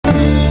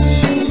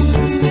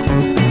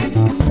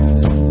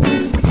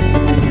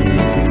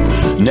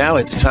Now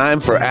it's time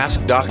for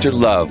Ask Dr.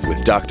 Love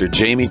with Dr.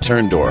 Jamie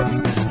Turndorf,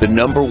 the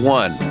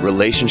 #1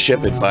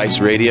 relationship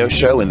advice radio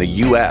show in the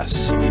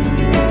U.S.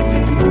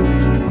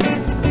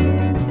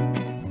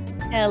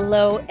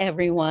 Hello,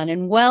 everyone,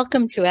 and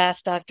welcome to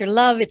Ask Dr.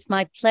 Love. It's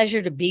my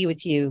pleasure to be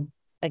with you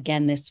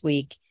again this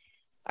week.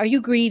 Are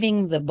you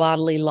grieving the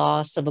bodily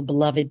loss of a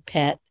beloved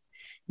pet?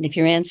 And if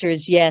your answer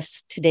is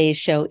yes, today's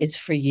show is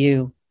for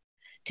you.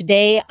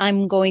 Today,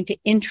 I'm going to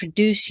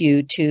introduce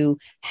you to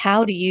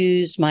how to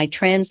use my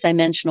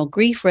transdimensional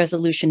grief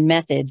resolution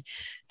method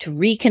to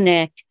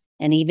reconnect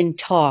and even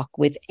talk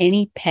with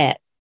any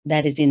pet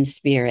that is in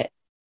spirit.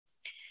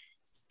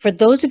 For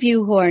those of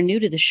you who are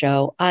new to the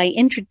show, I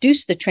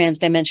introduced the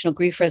transdimensional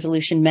grief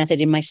resolution method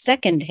in my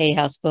second Hay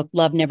House book,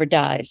 Love Never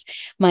Dies,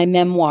 my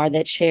memoir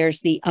that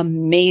shares the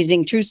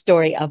amazing true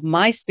story of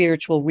my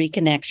spiritual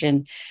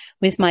reconnection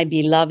with my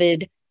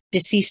beloved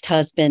deceased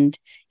husband,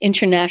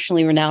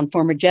 internationally renowned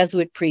former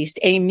Jesuit priest,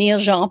 Émile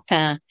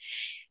Jean-Pain.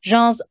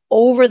 Jean's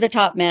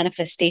over-the-top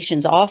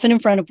manifestations, often in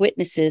front of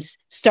witnesses,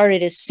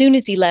 started as soon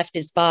as he left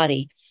his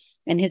body.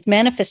 And his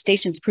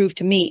manifestations proved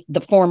to me,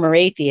 the former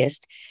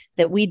atheist,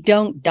 that we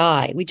don't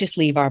die, we just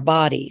leave our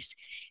bodies.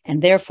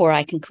 And therefore,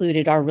 I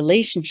concluded our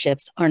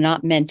relationships are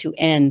not meant to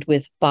end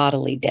with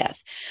bodily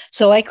death.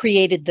 So I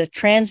created the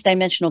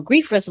transdimensional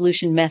grief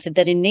resolution method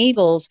that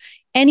enables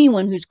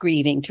anyone who's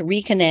grieving to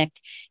reconnect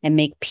and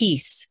make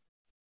peace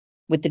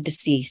with the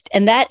deceased.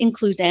 And that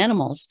includes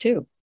animals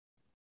too.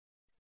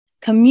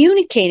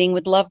 Communicating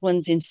with loved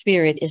ones in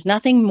spirit is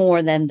nothing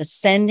more than the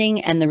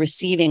sending and the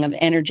receiving of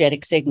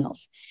energetic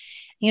signals.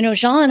 You know,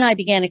 Jean and I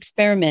began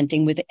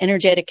experimenting with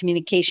energetic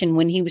communication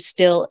when he was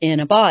still in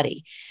a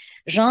body.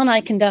 Jean and I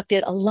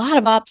conducted a lot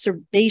of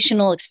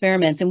observational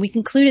experiments, and we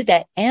concluded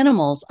that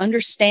animals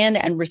understand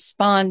and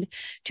respond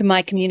to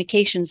my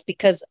communications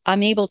because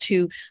I'm able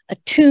to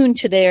attune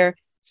to their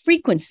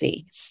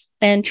frequency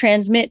and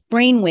transmit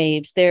brain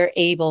waves they're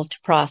able to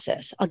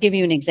process. I'll give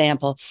you an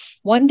example.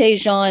 One day,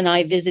 Jean and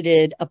I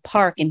visited a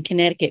park in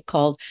Connecticut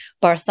called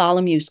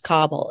Bartholomew's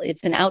Cobble.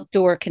 It's an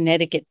outdoor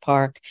Connecticut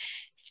park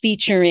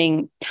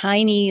featuring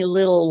tiny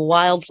little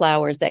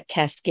wildflowers that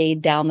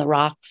cascade down the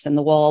rocks and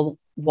the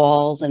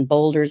walls and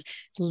boulders.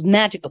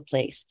 Magical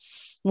place.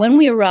 When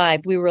we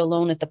arrived, we were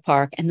alone at the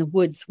park and the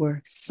woods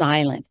were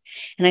silent.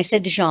 And I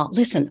said to Jean,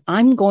 listen,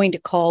 I'm going to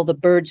call the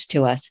birds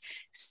to us,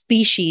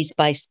 species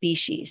by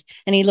species.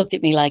 And he looked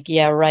at me like,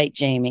 yeah, right,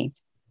 Jamie.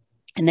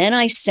 And then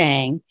I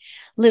sang,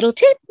 little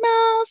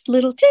titmouse,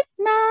 little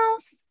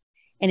titmouse.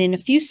 And in a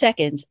few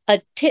seconds,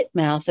 a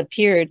titmouse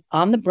appeared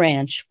on the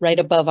branch right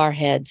above our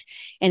heads.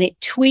 And it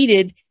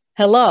tweeted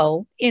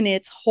hello in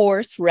its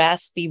hoarse,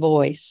 raspy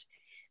voice.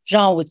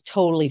 Jean was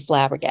totally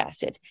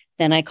flabbergasted.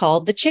 Then I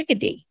called the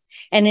chickadee.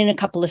 And in a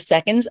couple of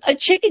seconds, a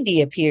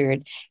chickadee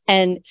appeared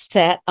and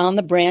sat on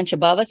the branch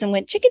above us and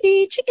went,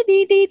 chickadee,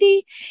 chickadee, dee,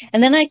 dee.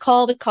 And then I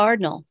called a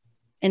cardinal.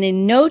 And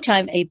in no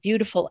time, a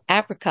beautiful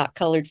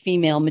apricot-colored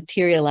female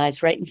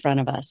materialized right in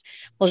front of us.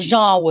 Well,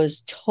 Jean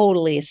was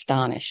totally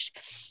astonished.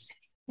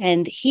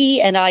 And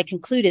he and I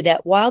concluded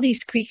that while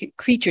these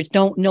creatures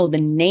don't know the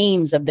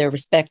names of their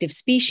respective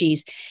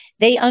species,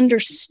 they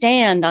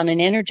understand on an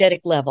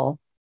energetic level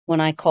when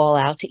I call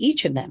out to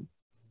each of them.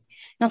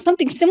 Now,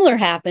 something similar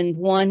happened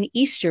one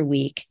Easter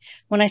week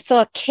when I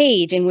saw a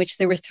cage in which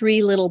there were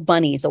 3 little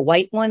bunnies, a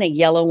white one, a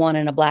yellow one,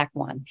 and a black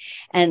one.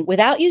 And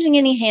without using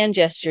any hand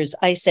gestures,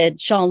 I said,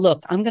 Jean,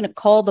 look, I'm going to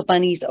call the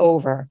bunnies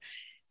over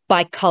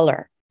by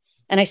color.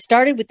 And I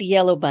started with the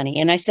yellow bunny.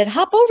 And I said,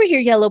 hop over here,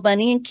 yellow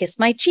bunny, and kiss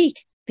my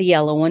cheek. The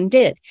yellow one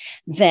did.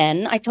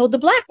 Then I told the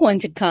black one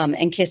to come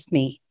and kiss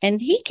me.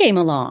 And he came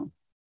along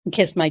and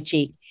kissed my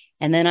cheek.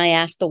 And then I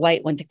asked the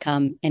white one to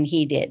come, and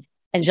he did.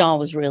 And Jean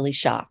was really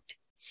shocked.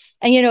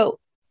 And, you know,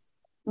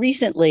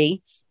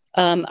 recently,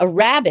 a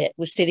rabbit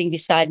was sitting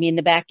beside me in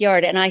the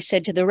backyard. And I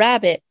said to the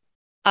rabbit,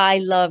 I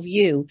love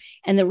you.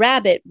 And the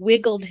rabbit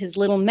wiggled his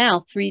little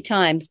mouth 3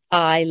 times,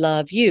 I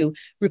love you,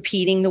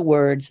 repeating the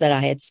words that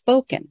I had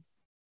spoken.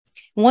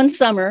 One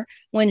summer,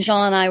 when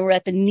Jean and I were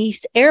at the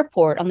Nice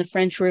airport on the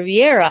French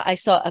Riviera, I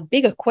saw a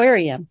big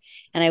aquarium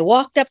and I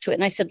walked up to it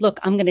and I said, look,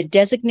 I'm going to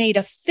designate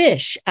a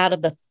fish out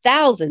of the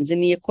thousands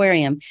in the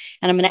aquarium.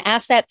 And I'm going to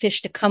ask that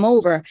fish to come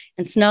over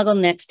and snuggle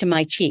next to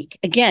my cheek.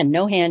 Again,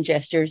 no hand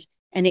gestures.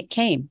 And it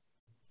came.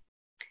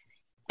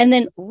 And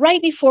then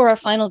right before our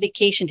final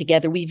vacation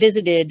together, we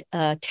visited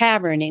a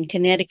tavern in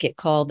Connecticut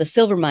called the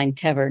Silvermine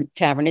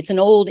Tavern. It's an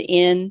old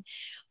inn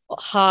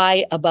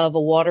high above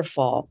a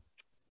waterfall.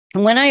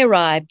 And when I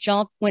arrived,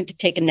 Jean went to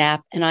take a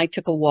nap and I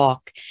took a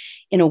walk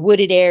in a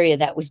wooded area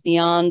that was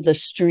beyond the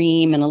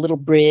stream and a little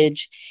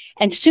bridge.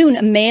 And soon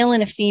a male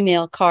and a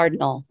female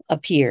cardinal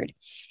appeared.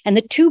 And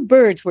the 2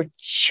 birds were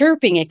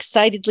chirping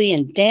excitedly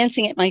and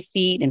dancing at my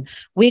feet and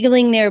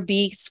wiggling their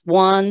beaks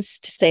once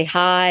to say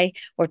hi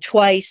or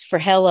twice for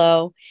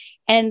hello.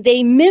 And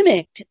they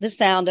mimicked the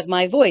sound of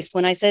my voice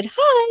when I said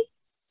hi.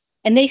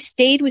 And they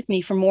stayed with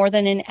me for more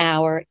than an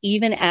hour,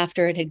 even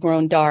after it had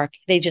grown dark.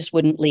 They just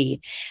wouldn't leave.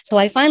 So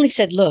I finally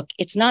said, look,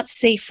 it's not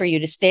safe for you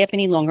to stay up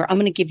any longer. I'm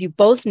going to give you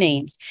both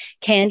names,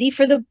 Candi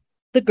for the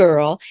the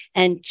girl,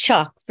 and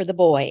Chuck for the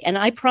boy. And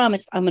I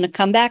promise I'm going to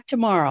come back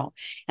tomorrow.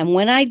 And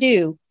when I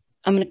do,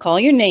 I'm going to call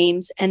your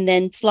names and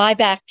then fly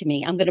back to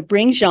me. I'm going to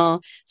bring Jean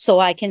so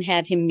I can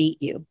have him meet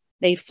you.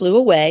 They flew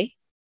away.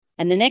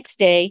 And the next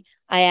day,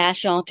 I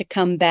asked Jean to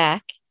come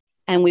back,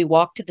 and we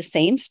walked to the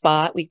same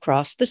spot. We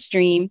crossed the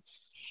stream,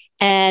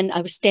 and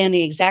I was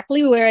standing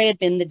exactly where I had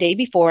been the day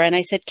before. And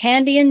I said,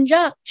 Candi and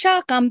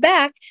Chuck, I'm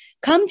back.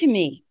 Come to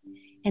me.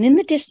 And in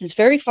the distance,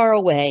 very far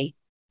away,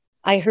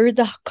 I heard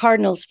the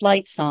Cardinals'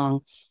 flight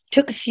song. It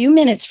took a few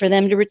minutes for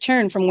them to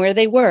return from where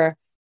they were,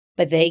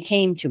 but they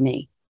came to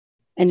me.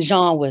 And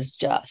Jean was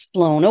just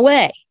blown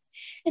away.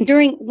 And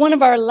during one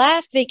of our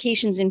last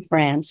vacations in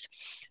France,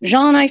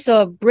 Jean and I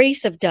saw a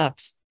brace of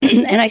ducks.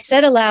 And I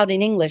said aloud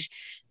in English,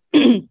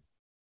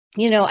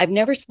 I've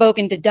never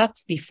spoken to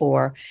ducks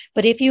before,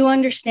 but if you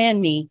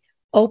understand me,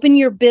 open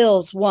your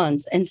bills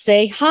once and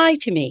say hi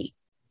to me.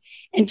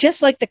 And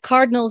just like the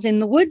cardinals in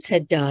the woods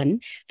had done,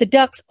 the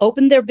ducks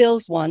opened their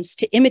bills once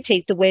to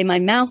imitate the way my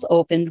mouth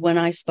opened when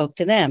I spoke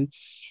to them.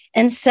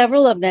 And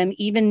several of them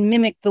even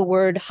mimicked the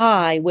word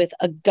hi with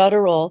a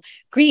guttural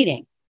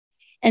greeting.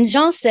 And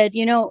Jean said,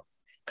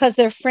 because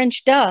they're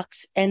French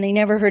ducks and they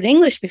never heard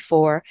English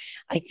before,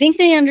 I think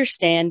they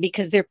understand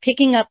because they're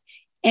picking up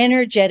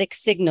energetic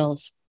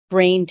signals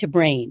brain to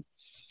brain.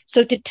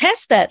 So to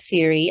test that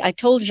theory, I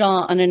told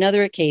Jean on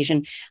another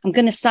occasion, I'm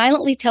going to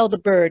silently tell the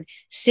bird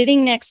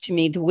sitting next to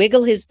me to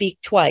wiggle his beak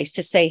twice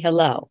to say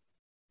hello.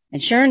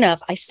 And sure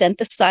enough, I sent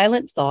the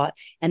silent thought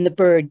and the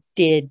bird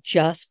did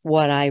just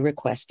what I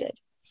requested.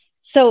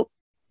 So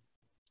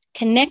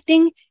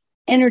connecting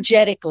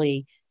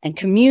energetically and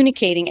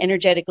communicating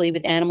energetically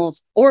with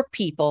animals or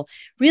people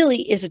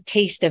really is a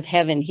taste of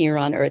heaven here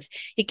on earth.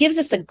 It gives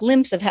us a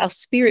glimpse of how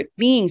spirit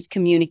beings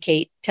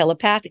communicate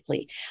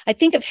telepathically. I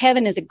think of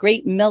heaven as a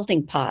great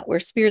melting pot where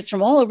spirits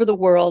from all over the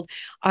world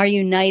are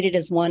united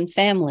as one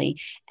family.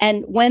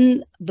 And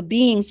when the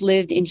beings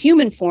lived in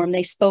human form,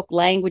 they spoke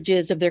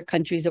languages of their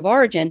countries of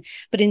origin,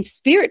 but in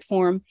spirit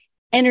form,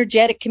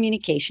 energetic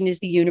communication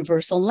is the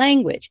universal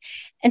language.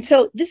 And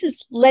so this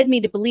has led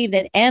me to believe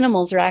that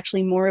animals are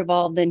actually more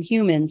evolved than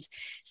humans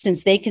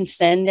since they can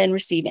send and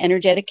receive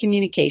energetic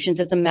communications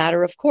as a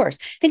matter of course.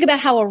 Think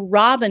about how a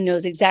robin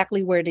knows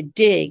exactly where to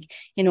dig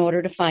in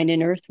order to find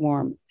an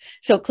earthworm.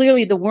 So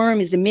clearly the worm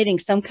is emitting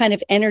some kind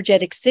of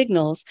energetic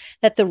signals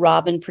that the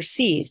robin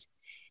perceives.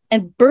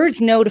 And birds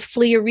know to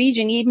flee a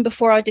region even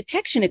before our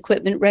detection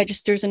equipment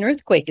registers an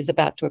earthquake is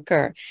about to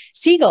occur.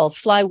 Seagulls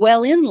fly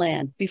well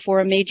inland before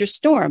a major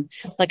storm,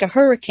 like a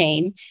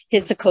hurricane,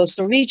 hits a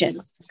coastal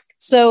region.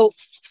 So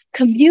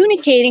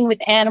communicating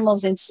with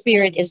animals in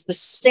spirit is the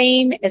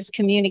same as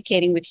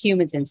communicating with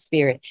humans in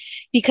spirit,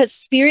 because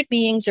spirit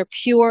beings are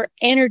pure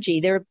energy.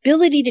 Their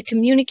ability to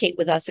communicate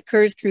with us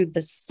occurs through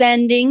the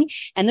sending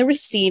and the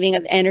receiving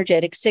of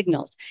energetic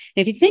signals.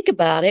 And if you think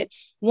about it,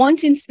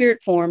 once in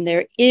spirit form,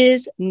 there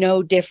is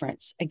no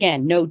difference.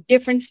 Again, no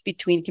difference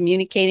between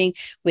communicating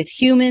with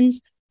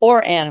humans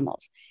or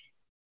animals.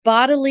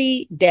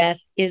 Bodily death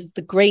is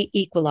the great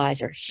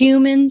equalizer.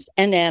 Humans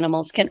and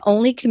animals can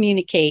only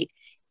communicate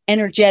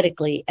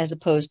energetically as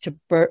opposed to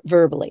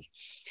verbally.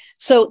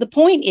 So the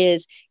point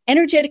is,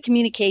 energetic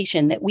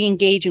communication that we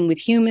engage in with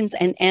humans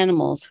and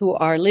animals who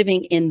are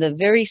living in the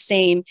very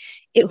same,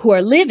 who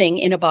are living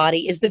in a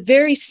body, is the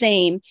very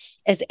same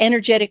as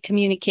energetic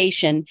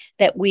communication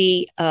that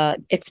we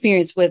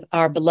experience with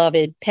our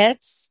beloved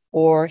pets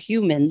or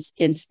humans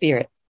in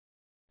spirit.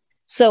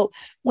 So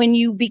when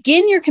you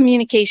begin your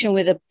communication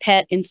with a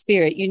pet in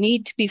spirit, you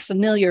need to be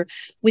familiar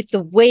with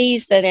the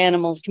ways that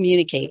animals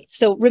communicate.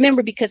 So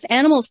remember, because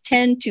animals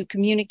tend to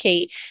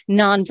communicate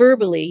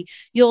non-verbally,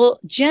 you'll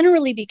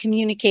generally be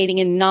communicating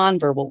in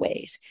non-verbal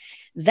ways.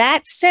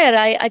 That said,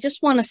 I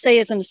just want to say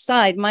as an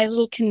aside, my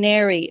little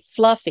canary,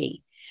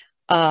 Fluffy,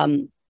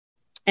 and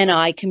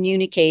I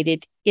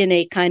communicated in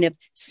a kind of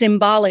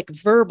symbolic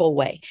verbal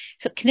way.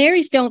 So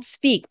canaries don't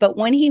speak, but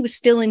when he was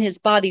still in his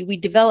body, we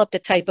developed a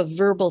type of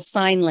verbal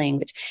sign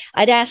language.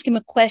 I'd ask him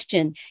a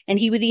question and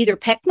he would either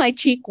peck my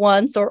cheek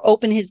once or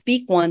open his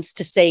beak once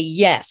to say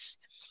yes.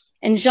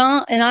 And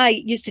Jean and I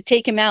used to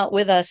take him out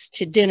with us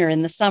to dinner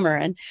in the summer.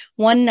 And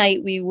one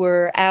night we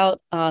were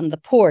out on the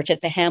porch at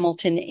the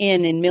Hamilton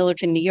Inn in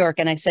Millerton, New York.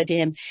 And I said to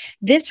him,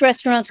 this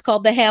restaurant's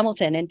called the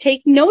Hamilton, and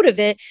take note of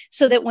it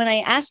so that when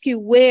I ask you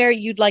where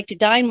you'd like to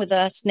dine with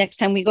us next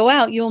time we go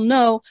out, you'll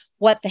know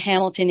what the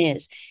Hamilton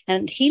is.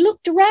 And he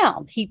looked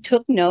around. He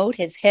took note.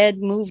 His head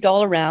moved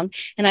all around.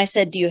 And I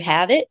said, do you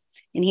have it?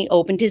 And he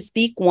opened his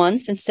beak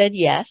once and said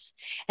yes.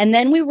 And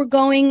then when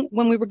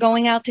we were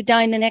going out to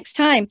dine the next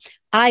time,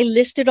 I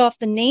listed off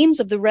the names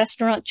of the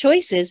restaurant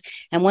choices.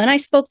 And when I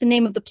spoke the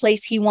name of the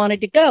place he wanted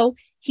to go,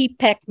 he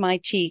pecked my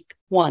cheek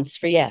once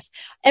for yes.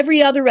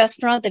 Every other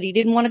restaurant that he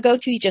didn't want to go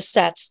to, he just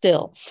sat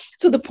still.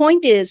 So the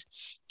point is,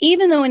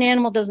 even though an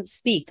animal doesn't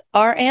speak,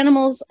 our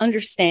animals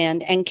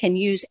understand and can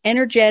use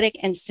energetic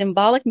and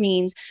symbolic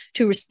means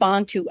to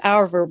respond to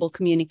our verbal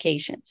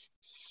communications.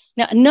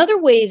 Now, another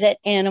way that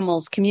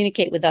animals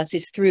communicate with us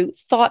is through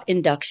thought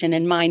induction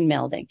and mind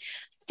melding.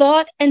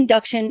 Thought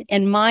induction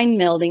and mind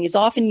melding is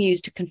often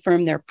used to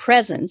confirm their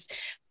presence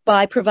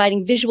by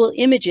providing visual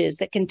images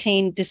that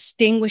contain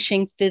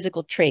distinguishing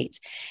physical traits.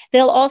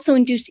 They'll also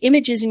induce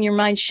images in your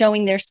mind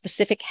showing their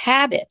specific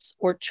habits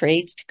or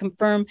traits to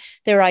confirm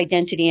their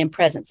identity and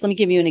presence. Let me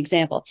give you an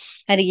example.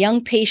 I had a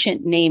young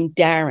patient named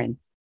Darren,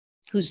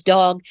 whose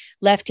dog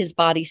left his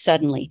body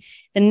suddenly.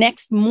 The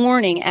next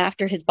morning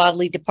after his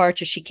bodily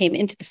departure, she came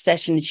into the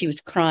session and she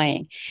was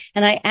crying.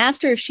 And I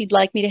asked her if she'd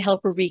like me to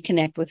help her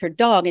reconnect with her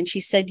dog. And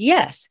she said,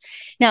 yes.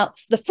 Now,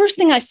 the first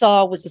thing I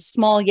saw was a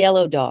small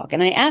yellow dog.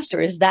 And I asked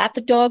her, is that the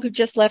dog who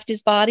just left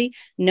his body?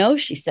 No,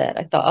 she said.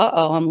 I thought,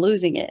 uh-oh, I'm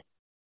losing it.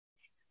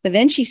 But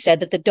then she said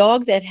that the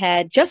dog that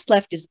had just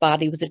left his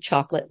body was a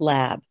chocolate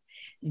lab.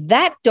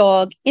 That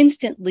dog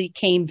instantly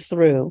came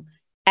through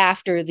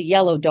after the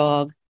yellow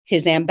dog,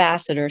 his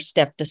ambassador,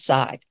 stepped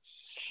aside.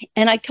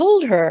 And I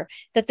told her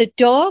that the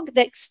dog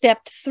that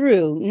stepped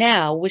through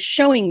now was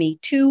showing me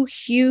two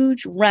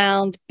huge,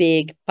 round,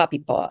 big puppy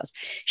paws.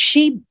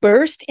 She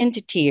burst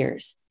into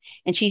tears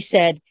and she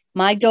said,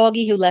 my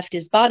doggie who left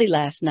his body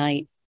last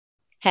night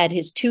had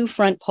his two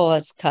front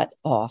paws cut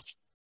off.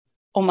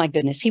 Oh my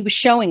goodness. He was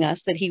showing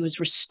us that he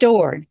was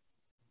restored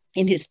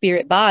in his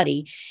spirit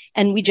body,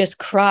 and we just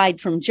cried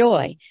from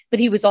joy. But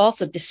he was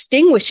also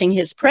distinguishing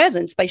his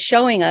presence by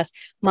showing us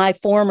my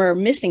former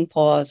missing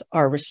paws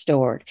are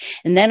restored.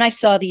 And then I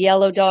saw the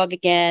yellow dog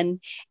again,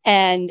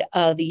 and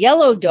the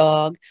yellow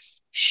dog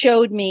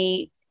showed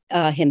me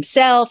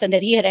himself, and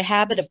that he had a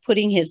habit of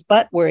putting his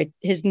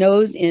his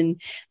nose in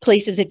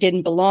places it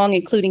didn't belong,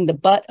 including the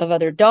butt of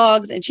other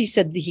dogs. And she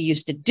said that he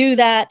used to do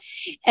that.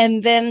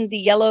 And then the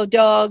yellow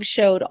dog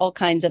showed all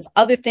kinds of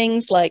other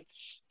things, like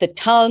the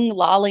tongue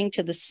lolling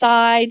to the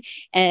side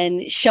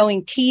and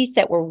showing teeth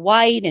that were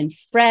white and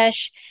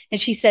fresh. And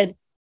she said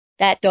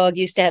that dog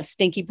used to have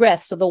stinky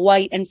breath. So the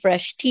white and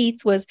fresh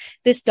teeth was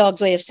this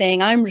dog's way of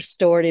saying, I'm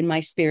restored in my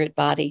spirit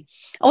body.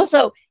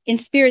 Also, in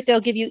spirit,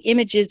 they'll give you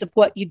images of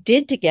what you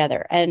did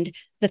together and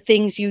the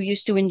things you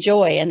used to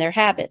enjoy and their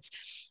habits.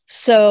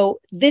 So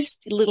this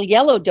little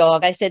yellow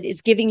dog, I said,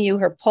 is giving you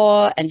her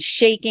paw and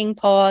shaking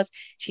paws.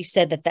 She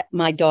said that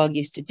my dog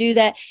used to do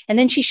that. And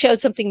then she showed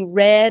something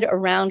red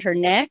around her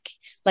neck,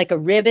 like a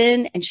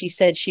ribbon. And she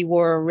said she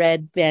wore a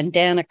red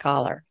bandana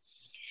collar.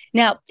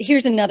 Now,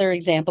 here's another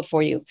example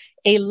for you.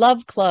 A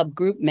Love Club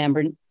group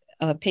member,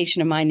 a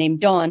patient of mine named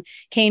Dawn,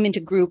 came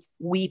into group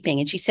weeping.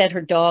 And she said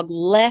her dog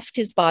left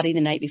his body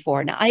the night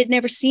before. Now, I had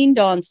never seen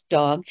Dawn's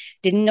dog,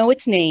 didn't know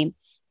its name,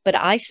 but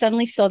I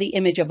suddenly saw the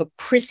image of a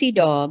prissy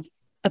dog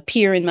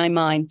appear in my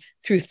mind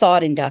through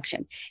thought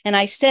induction. And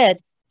I said,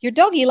 your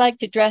doggie liked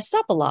to dress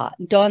up a lot.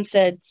 And Dawn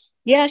said,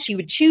 yeah, she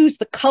would choose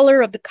the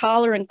color of the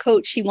collar and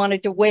coat she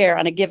wanted to wear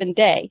on a given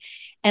day.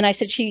 And I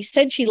said,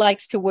 she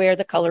likes to wear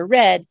the color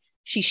red.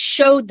 She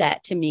showed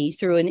that to me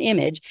through an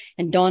image,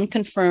 and Dawn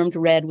confirmed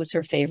red was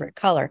her favorite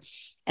color.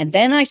 And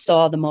then I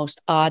saw the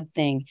most odd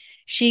thing.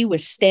 She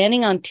was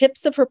standing on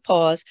tips of her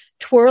paws,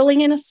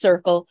 twirling in a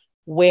circle,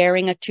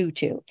 wearing a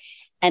tutu.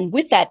 And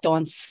with that,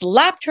 Dawn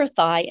slapped her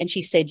thigh and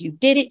she said, you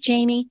did it,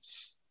 Jamie.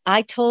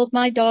 I told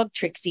my dog,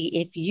 Trixie,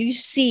 if you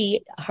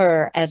see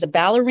her as a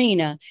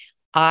ballerina,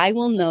 I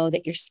will know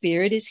that your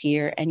spirit is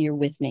here and you're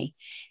with me.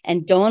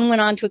 And Dawn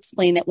went on to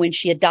explain that when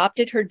she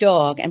adopted her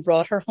dog and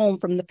brought her home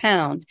from the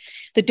pound,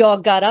 the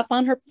dog got up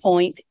on her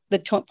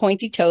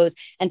pointy toes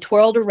and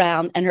twirled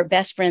around. And her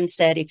best friend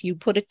said, if you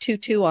put a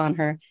tutu on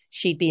her,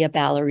 she'd be a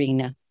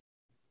ballerina.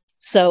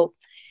 So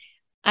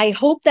I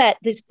hope that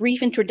this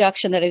brief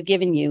introduction that I've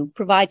given you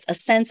provides a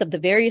sense of the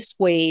various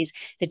ways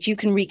that you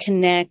can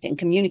reconnect and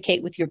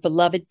communicate with your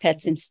beloved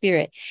pets in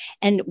spirit.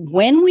 And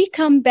when we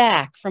come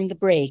back from the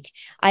break,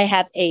 I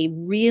have a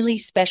really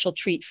special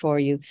treat for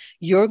you.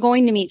 You're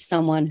going to meet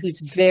someone who's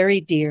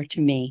very dear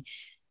to me,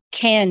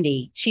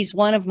 Candi. She's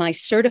one of my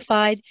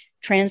certified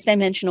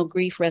transdimensional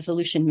grief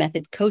resolution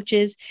method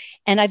coaches.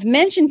 And I've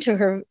mentioned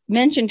her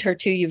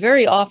to you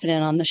very often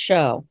on the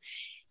show.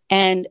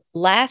 And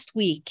last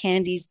week,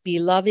 Candi's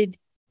beloved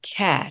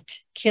cat,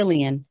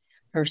 Killian,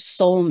 her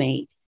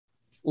soulmate,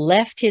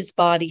 left his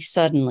body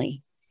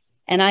suddenly.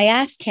 And I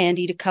asked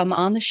Candi to come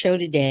on the show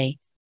today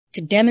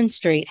to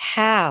demonstrate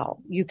how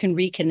you can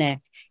reconnect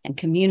and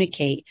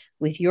communicate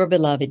with your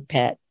beloved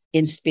pet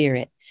in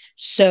spirit.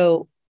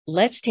 So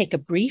let's take a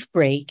brief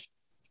break.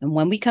 And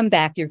when we come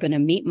back, you're going to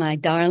meet my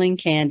darling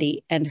Candi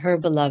and her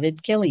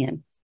beloved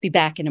Killian. Be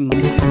back in a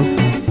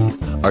moment.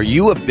 Are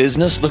you a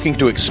business looking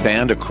to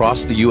expand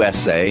across the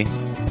USA?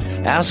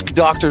 Ask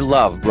Dr.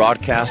 Love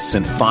broadcasts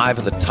in 5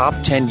 of the top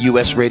 10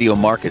 U.S. radio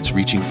markets,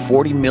 reaching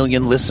 40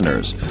 million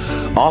listeners,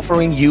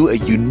 offering you a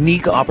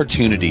unique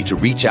opportunity to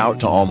reach out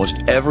to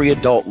almost every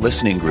adult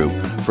listening group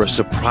for a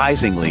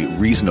surprisingly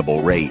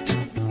reasonable rate.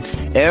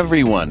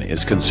 Everyone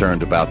is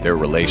concerned about their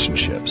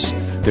relationships.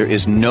 There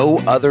is no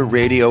other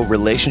radio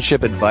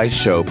relationship advice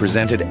show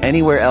presented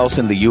anywhere else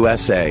in the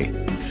USA.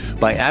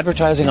 By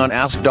advertising on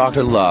Ask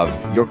Dr.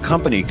 Love, your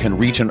company can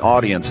reach an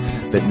audience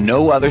that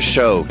no other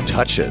show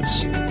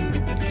touches.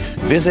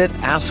 Visit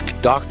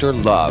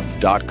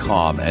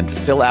AskDrLove.com and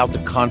fill out the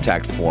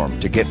contact form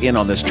to get in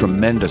on this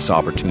tremendous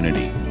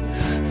opportunity.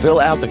 Fill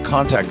out the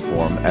contact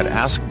form at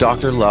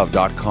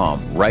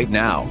AskDrLove.com right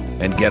now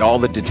and get all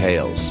the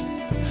details.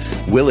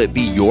 Will it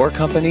be your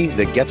company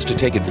that gets to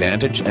take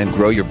advantage and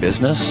grow your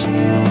business?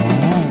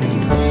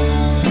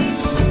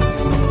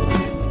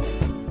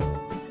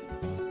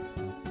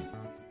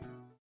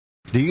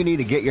 Do you need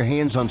to get your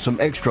hands on some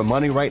extra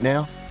money right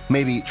now?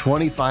 Maybe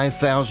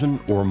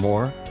 $25,000 or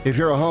more? If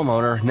you're a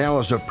homeowner, now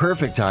is a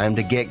perfect time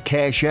to get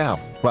cash out.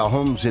 While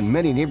homes in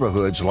many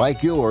neighborhoods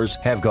like yours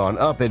have gone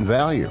up in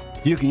value,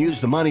 you can use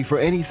the money for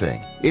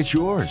anything. It's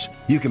yours.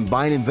 You can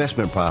buy an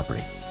investment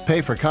property, pay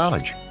for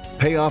college,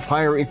 pay off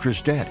higher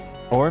interest debt,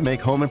 or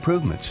make home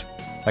improvements.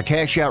 A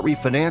cash out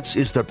refinance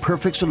is the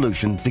perfect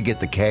solution to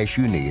get the cash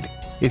you need.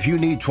 If you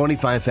need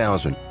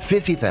 $25,000,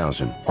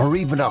 $50,000, or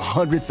even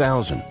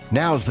 $100,000,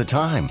 now's the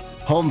time.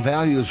 Home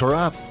values are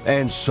up,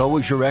 and so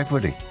is your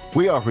equity.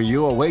 We offer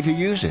you a way to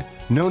use it.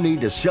 No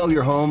need to sell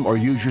your home or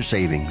use your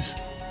savings.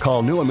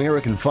 Call New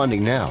American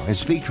Funding now and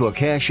speak to a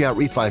cash out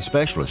refi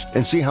specialist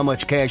and see how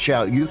much cash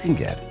out you can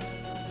get.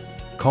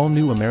 Call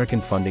New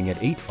American Funding at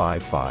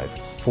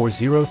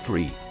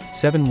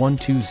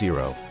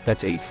 855-403-7120.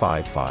 That's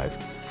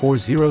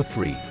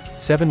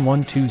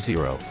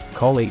 855-403-7120.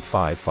 Call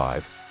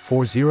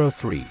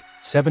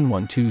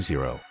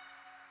 855-403-7120.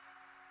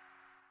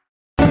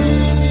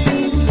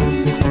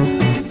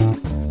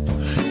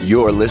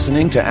 You're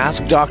listening to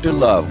Ask Dr.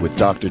 Love with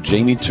Dr.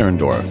 Jamie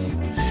Turndorf.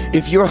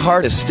 If your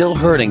heart is still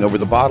hurting over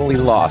the bodily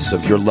loss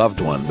of your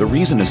loved one, the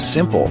reason is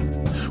simple.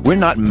 We're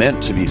not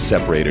meant to be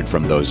separated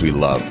from those we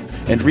love,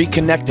 and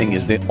reconnecting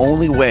is the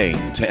only way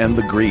to end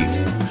the grief.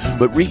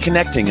 But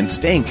reconnecting and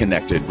staying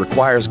connected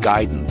requires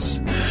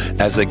guidance.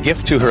 As a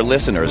gift to her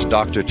listeners,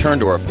 Dr.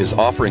 Turndorf is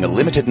offering a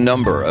limited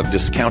number of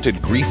discounted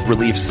grief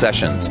relief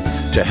sessions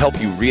to help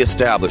you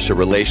reestablish a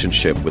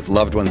relationship with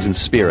loved ones in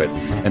spirit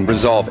and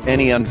resolve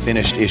any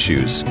unfinished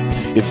issues.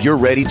 If you're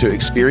ready to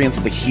experience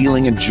the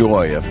healing and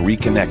joy of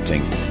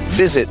reconnecting,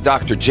 visit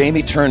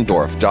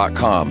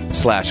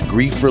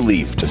drjamieturndorf.com/grief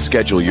relief to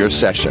schedule your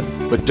session.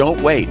 But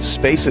don't wait,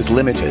 space is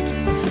limited.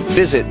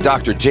 Visit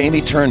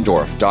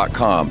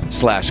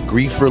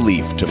drjamieturndorf.com/grief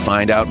relief to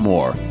find out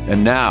more.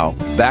 And now,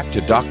 back to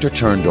Dr.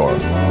 Turndorf.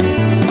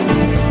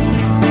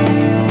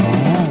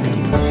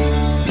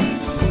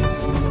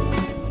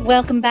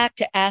 Welcome back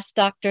to Ask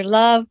Dr.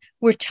 Love.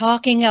 We're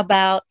talking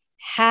about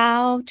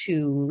how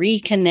to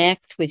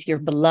reconnect with your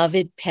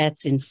beloved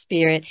pets in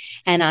spirit.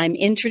 And I'm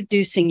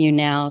introducing you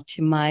now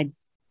to my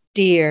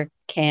dear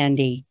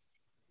Candi,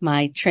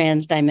 my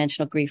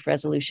trans-dimensional grief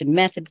resolution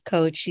method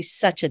coach. She's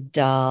such a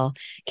doll.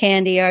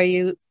 Candi, are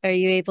you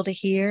able to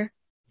hear?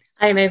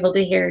 I'm able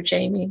to hear,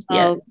 Jamie.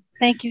 Yeah. Oh,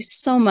 thank you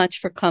so much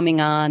for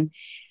coming on.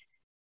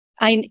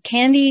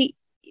 Candi,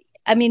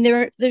 I mean,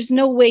 there's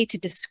no way to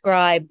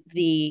describe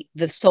the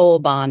soul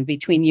bond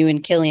between you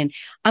and Killian.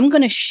 I'm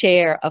going to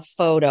share a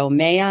photo.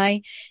 May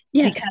I?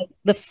 Yes. Because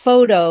the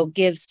photo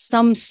gives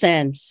some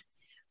sense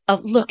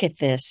of, look at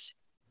this.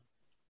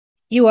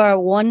 You are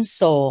one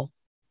soul.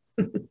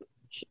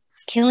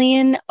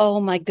 Killian,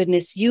 oh my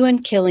goodness, you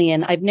and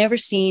Killian, I've never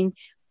seen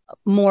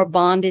more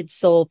bonded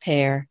soul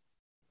pair.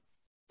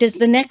 Does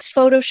the next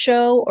photo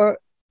show, or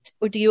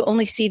do you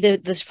only see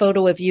this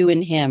photo of you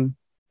and him?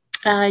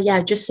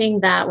 Yeah, just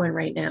seeing that one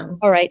right now.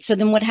 All right. So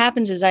then what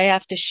happens is I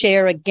have to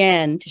share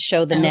again to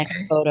show the next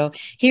photo.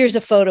 Here's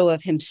a photo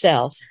of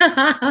himself.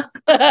 Isn't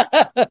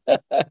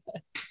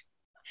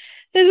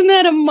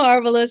that a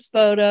marvelous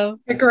photo?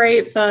 A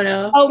great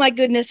photo. Oh my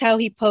goodness, how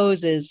he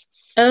poses.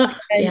 Oh,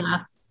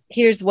 yeah.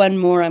 Here's one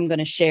more I'm going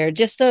to share,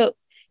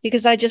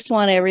 because I just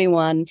want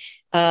everyone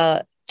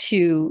to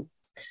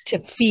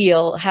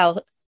feel how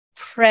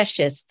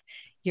precious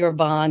your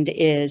bond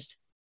is.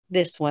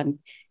 This one.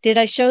 Did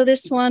I show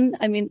this one?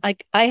 I mean, I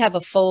have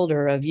a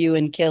folder of you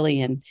and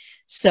Killian.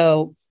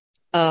 So,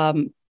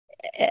 and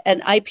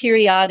I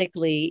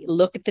periodically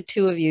look at the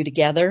two of you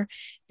together,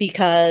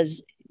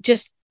 because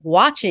just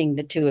watching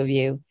the two of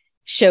you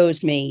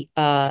shows me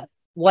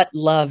what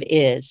love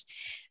is.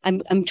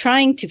 I'm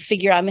trying to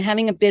figure, I'm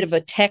having a bit of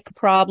a tech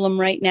problem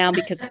right now,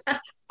 because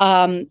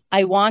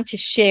I want to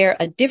share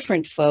a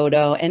different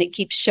photo and it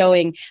keeps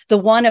showing the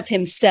one of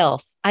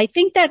himself. I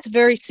think that's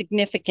very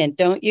significant,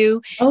 don't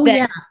you? Oh, that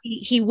yeah.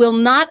 He will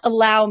not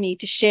allow me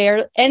to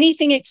share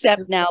anything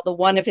except now the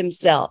one of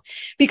himself,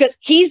 because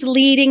he's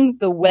leading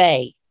the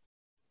way.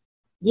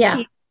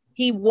 Yeah.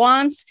 He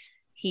wants,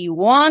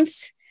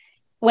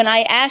 when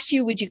I asked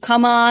you, would you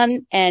come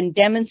on and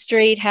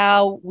demonstrate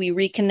how we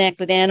reconnect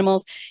with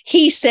animals?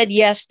 He said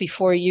yes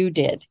before you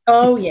did.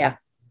 Oh, yeah.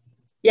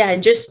 Yeah.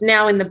 And just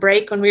now in the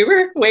break when we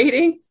were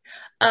waiting,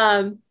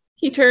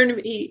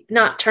 he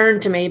not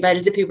turned to me, but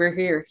as if he were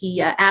here, he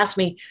asked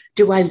me,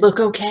 do I look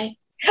okay?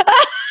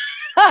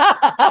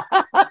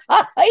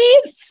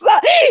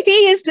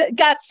 He's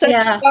got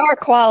such star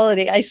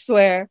quality, I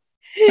swear.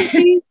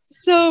 He's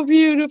so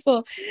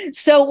beautiful.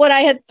 So what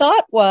I had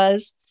thought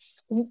was,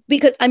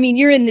 because I mean,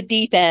 you're in the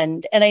deep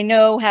end, and I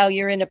know how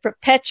you're in a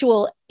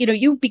perpetual,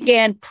 you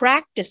began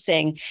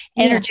practicing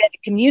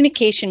energetic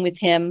communication with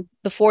him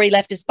before he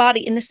left his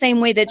body in the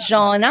same way that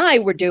Jean and I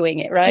were doing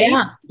it, right?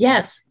 Yeah.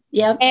 Yes.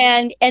 Yep.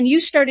 And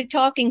you started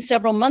talking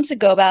several months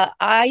ago about,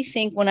 I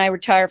think when I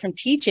retire from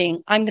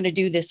teaching, I'm going to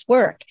do this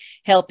work,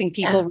 helping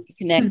people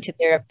reconnect to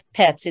their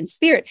pets in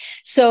spirit.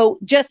 So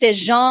just as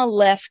Jean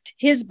left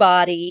his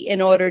body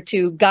in order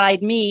to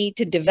guide me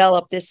to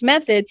develop this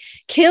method,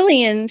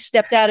 Killian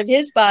stepped out of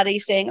his body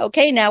saying,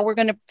 okay, now we're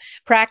going to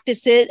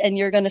practice it and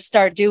you're going to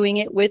start doing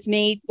it with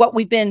me. What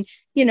we've been,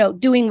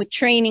 doing with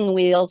training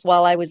wheels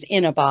while I was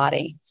in a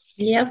body.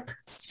 Yep.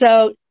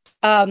 So,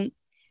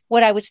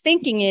 what I was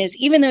thinking is,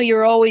 even though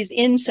you're always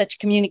in such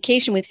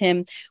communication with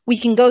him, we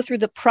can go through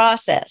the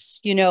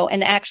process,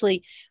 and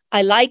actually,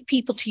 I like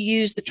people to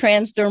use the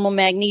transdermal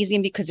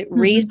magnesium because it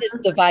raises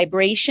the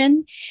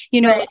vibration.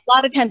 A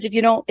lot of times if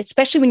you don't,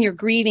 especially when you're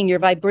grieving, your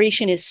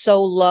vibration is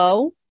so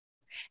low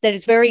that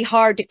it's very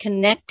hard to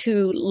connect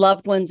to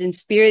loved ones in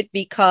spirit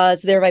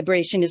because their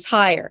vibration is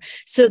higher.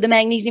 So the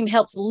magnesium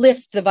helps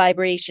lift the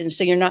vibration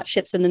so you're not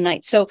ships in the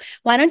night. So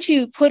why don't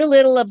you put a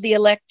little of the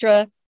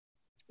Electra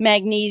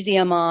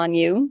magnesium on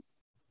you,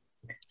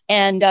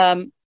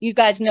 and you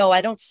guys know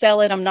I don't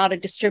sell it, I'm not a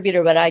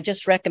distributor, but I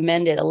just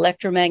recommend it,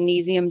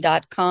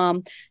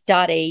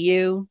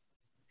 electromagnesium.com.au.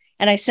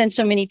 And I send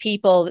so many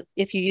people,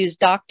 if you use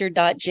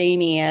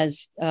Dr.Jamie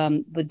as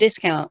the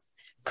discount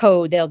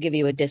code, they'll give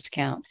you a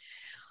discount.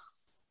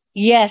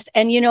 Yes.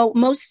 And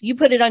you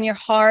put it on your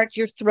heart,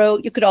 your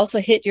throat, you could also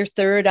hit your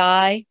third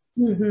eye.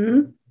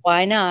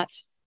 Why not?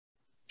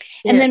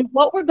 And then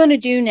what we're going to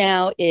do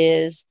now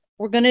is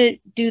we're going to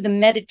do the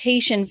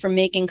meditation for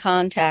making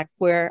contact,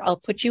 where I'll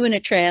put you in a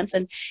trance,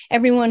 and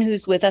everyone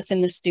who's with us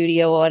in the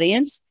studio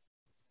audience,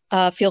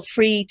 feel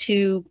free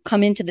to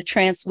come into the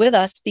trance with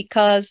us,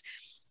 because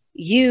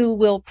you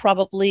will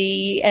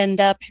probably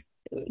end up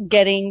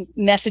getting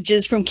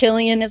messages from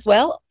Killian as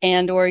well,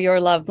 and or your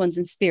loved ones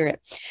in spirit.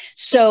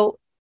 So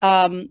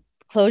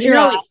close your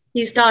eyes.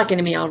 He's talking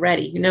to me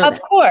already.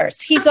 Of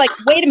course. He's like,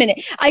 wait a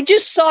minute. I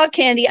just saw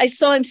Candi. I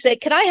saw him say,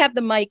 could I have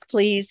the mic,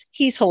 please?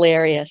 He's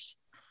hilarious.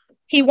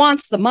 He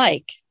wants the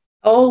mic.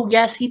 Oh,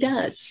 yes, he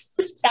does.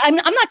 I'm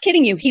not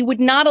kidding you. He would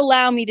not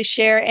allow me to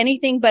share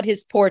anything but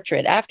his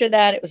portrait. After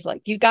that, it was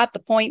like, you got the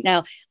point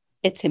now.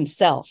 It's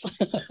himself.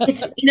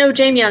 It's,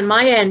 Jamie, on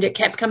my end, it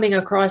kept coming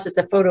across as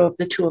a photo of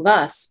the two of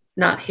us,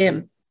 not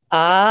him.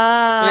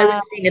 I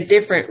was seeing a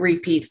different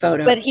repeat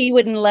photo. But he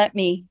wouldn't let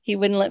me. He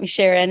wouldn't let me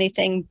share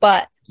anything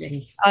but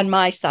on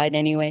my side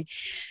anyway.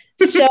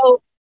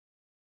 So,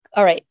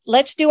 all right,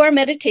 let's do our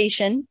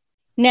meditation.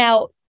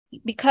 Now,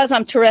 because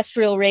I'm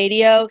terrestrial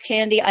radio,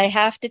 Candi, I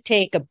have to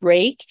take a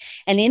break.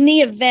 And in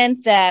the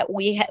event that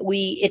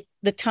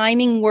the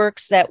timing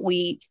works, that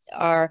we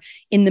are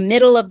in the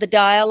middle of the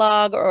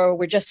dialogue or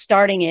we're just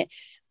starting it,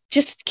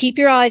 just keep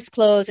your eyes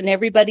closed. And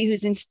everybody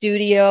who's in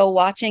studio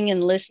watching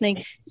and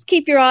listening, just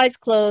keep your eyes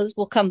closed.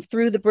 We'll come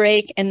through the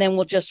break and then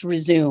we'll just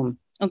resume.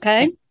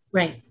 Okay?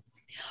 Right.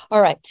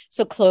 All right.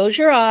 So close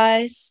your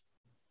eyes.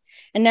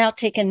 And now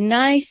take a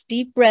nice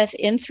deep breath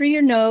in through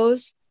your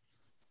nose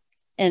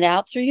and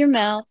out through your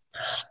mouth.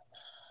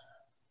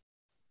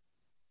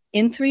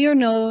 In through your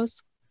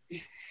nose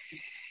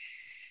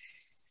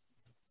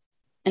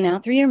and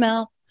out through your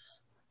mouth.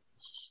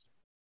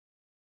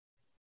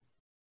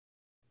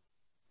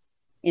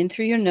 In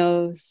through your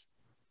nose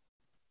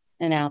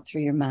and out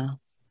through your mouth.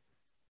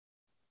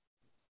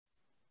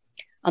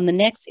 On the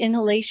next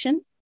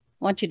inhalation,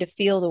 I want you to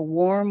feel the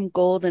warm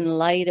golden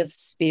light of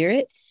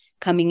spirit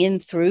coming in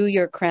through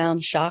your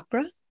crown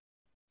chakra.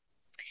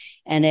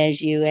 And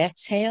as you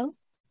exhale,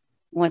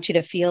 I want you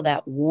to feel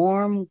that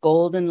warm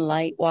golden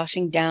light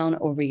washing down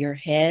over your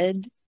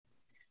head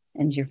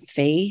and your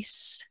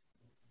face,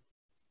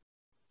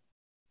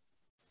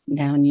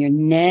 down your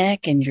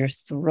neck and your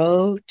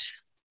throat,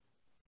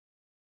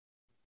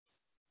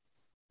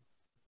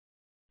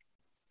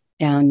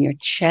 down your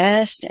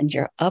chest and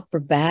your upper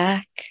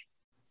back,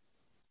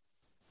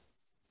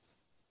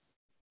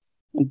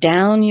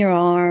 down your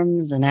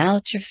arms and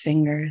out your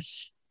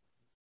fingers.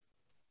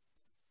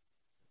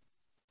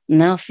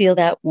 Now feel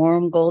that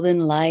warm golden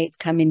light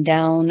coming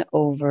down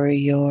over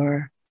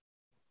your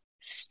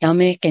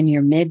stomach and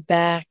your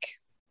mid-back,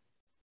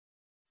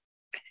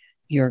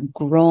 your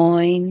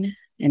groin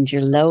and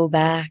your low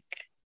back,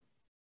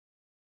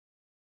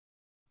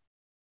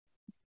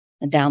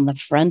 and down the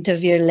front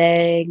of your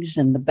legs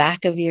and the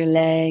back of your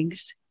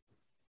legs,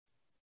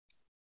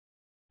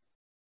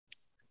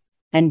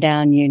 and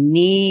down your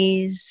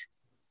knees,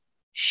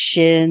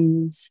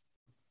 shins,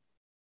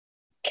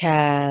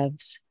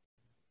 calves,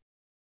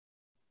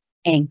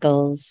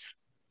 ankles,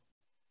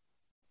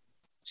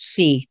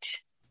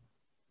 feet,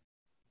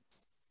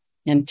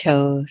 and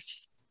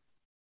toes.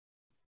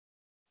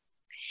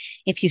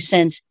 If you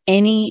sense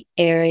any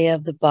area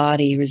of the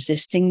body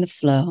resisting the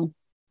flow,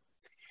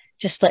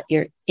 just let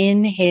your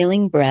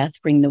inhaling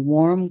breath bring the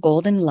warm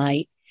golden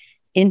light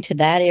into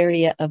that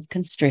area of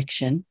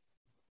constriction.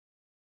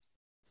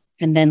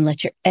 And then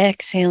let your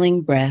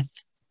exhaling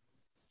breath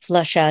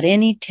flush out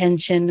any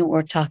tension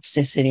or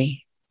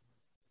toxicity.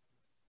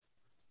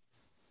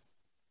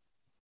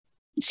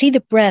 See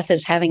the breath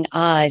as having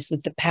eyes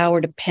with the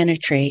power to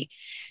penetrate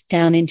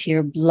down into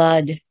your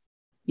blood,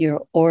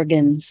 your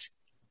organs,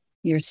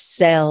 your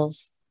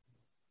cells,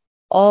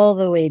 all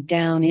the way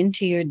down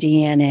into your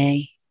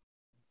DNA.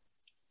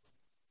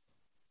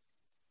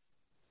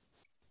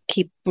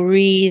 Keep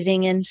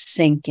breathing and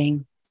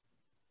sinking,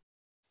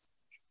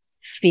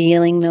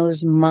 feeling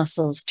those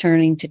muscles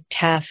turning to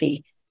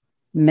taffy,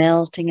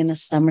 melting in the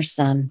summer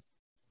sun.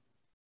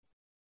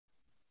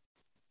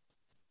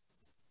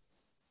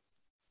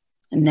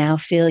 And now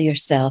feel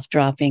yourself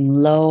dropping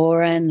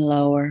lower and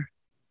lower,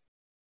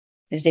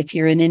 as if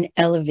you're in an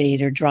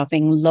elevator,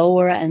 dropping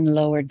lower and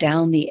lower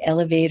down the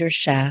elevator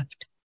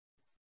shaft.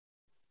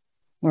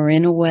 Or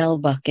in a well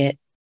bucket,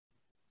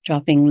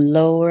 dropping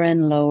lower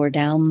and lower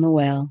down the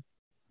well.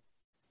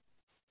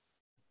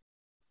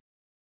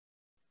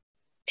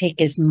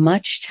 Take as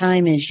much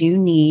time as you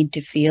need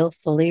to feel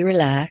fully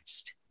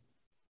relaxed.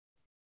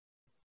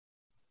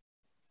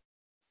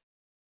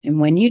 And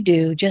when you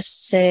do,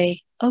 just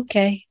say,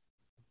 okay.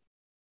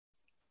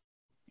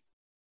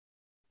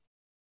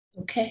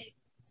 Okay.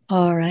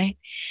 All right.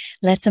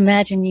 Let's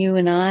imagine you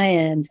and I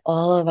and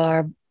all of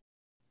our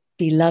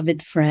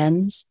beloved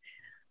friends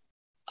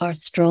are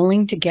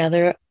strolling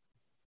together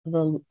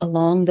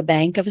along the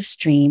bank of a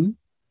stream.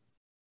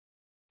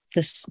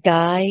 The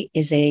sky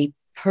is a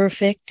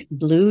perfect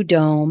blue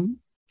dome,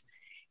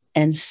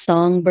 and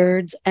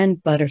songbirds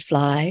and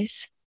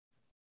butterflies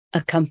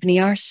accompany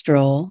our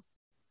stroll,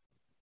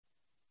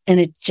 and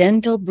a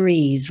gentle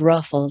breeze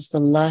ruffles the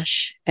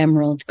lush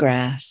emerald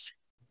grass.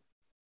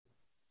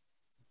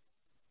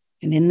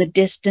 And in the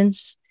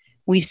distance,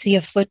 we see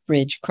a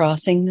footbridge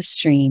crossing the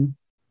stream,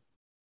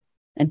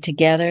 and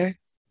together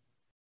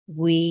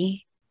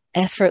we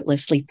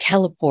effortlessly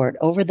teleport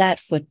over that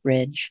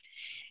footbridge,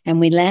 and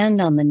we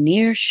land on the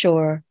near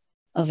shore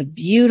of a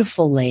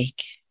beautiful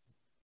lake.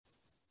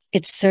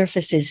 Its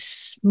surface is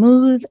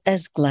smooth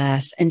as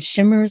glass and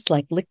shimmers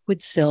like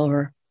liquid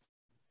silver.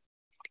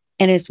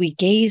 And as we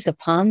gaze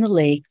upon the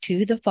lake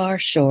to the far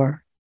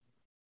shore,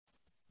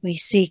 we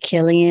see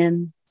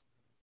Killian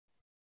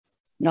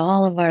and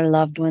all of our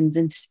loved ones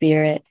in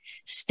spirit,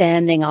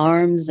 standing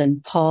arms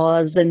and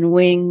paws and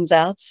wings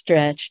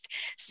outstretched,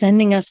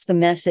 sending us the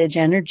message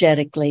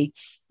energetically,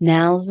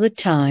 now's the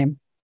time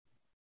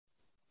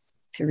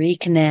to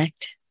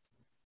reconnect.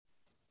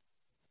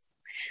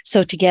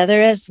 So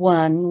together as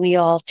one, we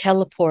all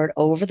teleport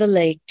over the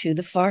lake to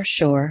the far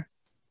shore,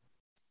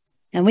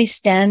 and we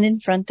stand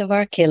in front of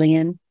our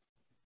Killian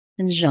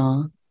and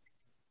Jean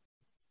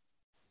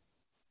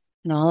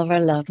and all of our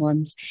loved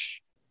ones.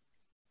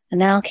 And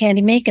now,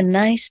 Candi, make a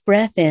nice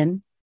breath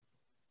in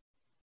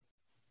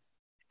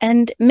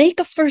and make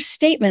a first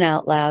statement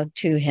out loud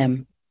to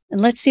him.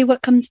 And let's see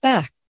what comes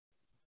back.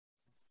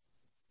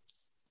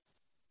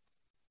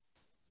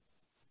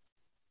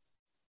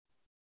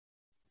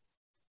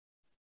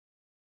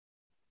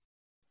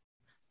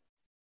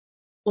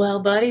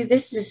 Well, buddy,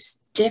 this is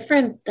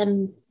different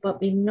than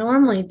what we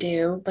normally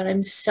do, but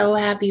I'm so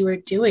happy we're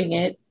doing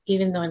it,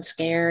 even though I'm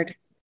scared.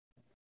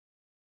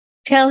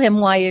 Tell him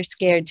why you're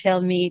scared.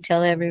 Tell me,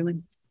 tell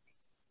everyone.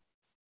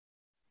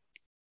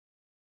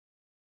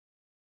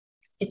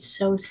 It's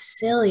so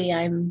silly.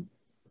 I'm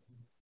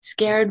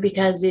scared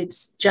because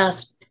it's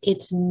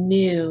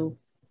new.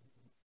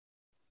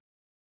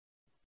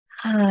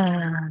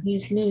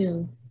 It's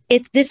new.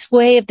 This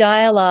way of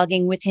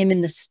dialoguing with him in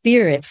the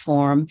spirit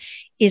form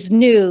is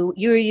new.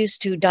 You're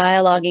used to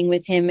dialoguing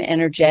with him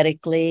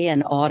energetically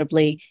and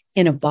audibly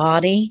in a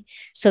body.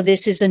 So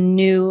this is a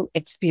new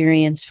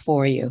experience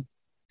for you.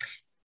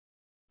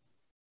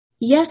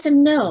 Yes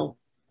and no.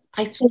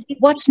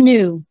 What's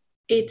new?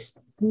 It's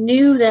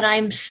new that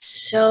I'm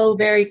so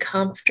very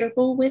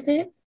comfortable with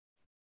it,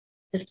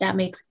 if that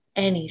makes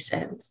any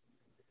sense.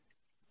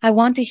 I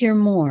want to hear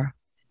more.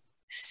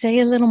 Say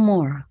a little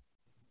more.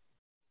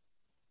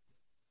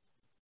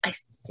 I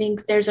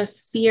think there's a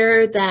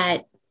fear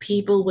that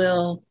people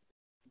will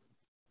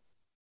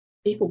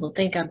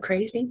think I'm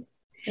crazy.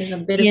 There's a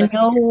bit of You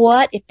know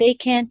what? If they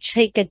can't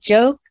take a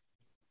joke,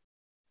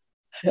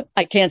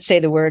 I can't say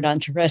the word on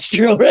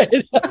terrestrial, right?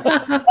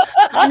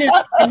 I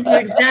know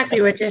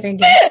exactly what you're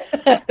thinking.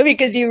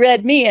 Because you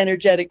read me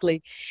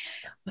energetically.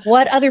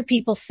 What other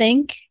people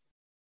think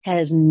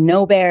has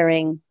no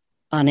bearing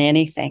on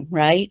anything,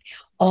 right?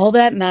 All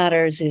that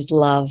matters is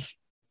love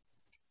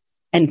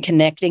and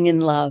connecting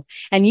in love.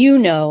 And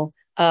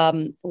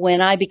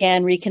when I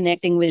began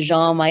reconnecting with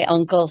Jean, my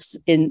uncle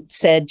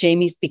said,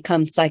 Jamie's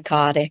become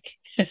psychotic.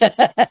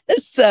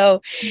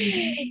 So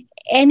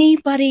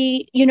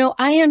anybody,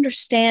 I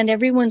understand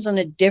everyone's on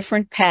a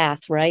different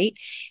path, right?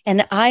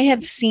 And I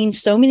have seen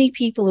so many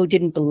people who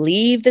didn't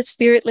believe that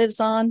spirit lives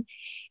on,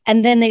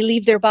 and then they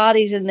leave their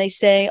bodies and they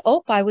say,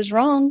 oh, I was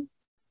wrong.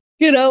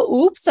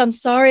 Oops, I'm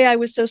sorry. I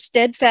was so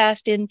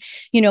steadfast in,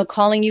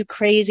 calling you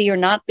crazy or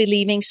not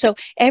believing. So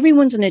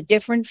everyone's in a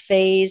different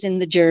phase in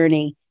the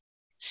journey.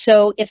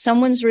 So if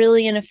someone's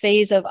really in a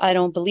phase of, I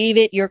don't believe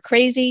it, you're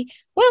crazy,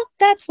 well,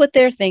 that's what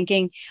they're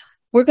thinking.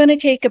 We're going to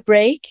take a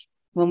break.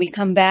 When we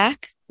come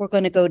back, we're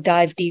going to go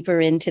dive deeper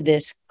into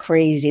this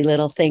crazy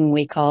little thing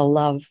we call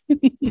love.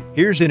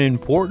 Here's an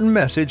important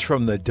message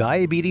from the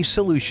Diabetes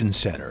Solution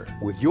Center.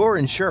 With your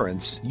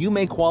insurance, you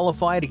may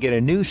qualify to get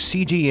a new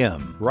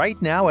CGM right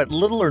now at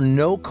little or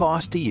no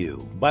cost to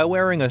you. By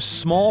wearing a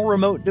small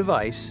remote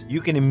device,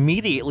 you can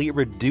immediately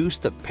reduce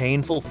the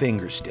painful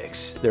finger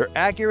sticks. They're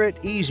accurate,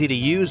 easy to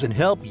use, and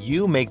help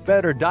you make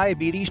better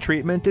diabetes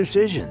treatment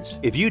decisions.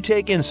 If you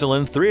take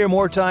insulin 3 or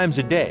more times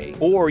a day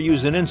or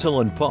use an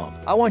insulin pump,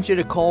 I want you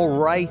to call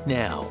right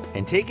now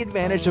and take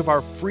advantage of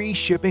our free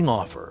shipping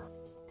offer.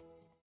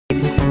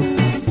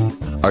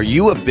 Are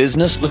you a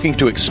business looking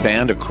to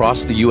expand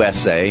across the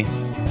USA?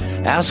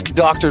 Ask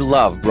Dr.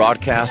 Love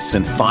broadcasts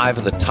in 5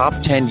 of the top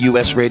 10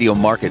 U.S. radio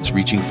markets,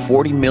 reaching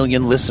 40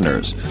 million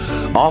listeners,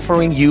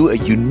 offering you a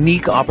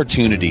unique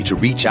opportunity to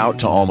reach out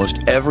to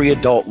almost every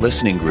adult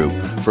listening group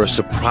for a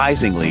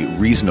surprisingly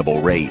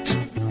reasonable rate.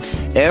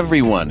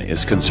 Everyone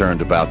is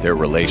concerned about their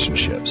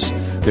relationships.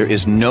 There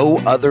is no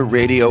other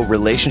radio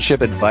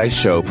relationship advice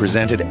show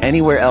presented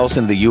anywhere else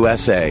in the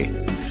USA.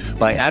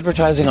 By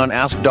advertising on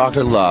Ask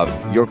Dr.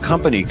 Love, your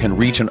company can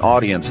reach an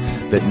audience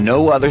that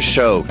no other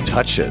show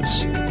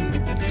touches.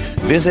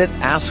 Visit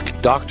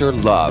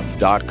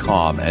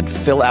AskDrLove.com and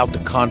fill out the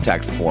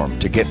contact form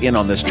to get in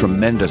on this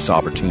tremendous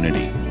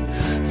opportunity.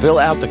 Fill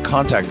out the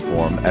contact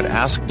form at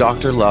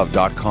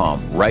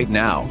AskDrLove.com right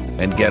now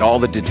and get all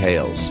the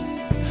details.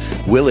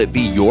 Will it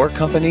be your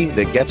company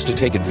that gets to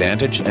take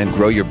advantage and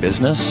grow your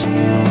business?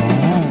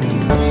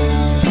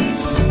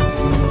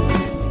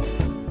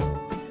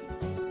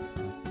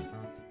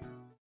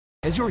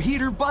 Has your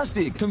heater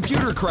busted,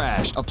 computer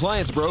crashed,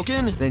 appliance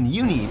broken? Then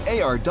you need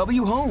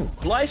ARW Home.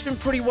 Life's been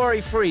pretty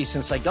worry-free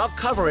since I got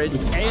coverage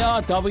with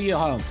ARW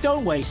Home.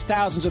 Don't waste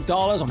thousands of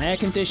dollars on air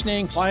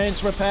conditioning,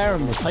 appliance repair,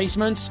 and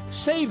replacements.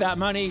 Save that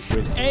money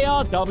with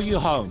ARW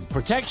Home.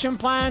 Protection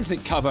plans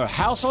that cover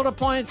household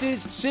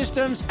appliances,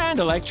 systems, and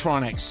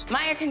electronics.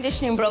 My air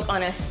conditioning broke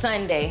on a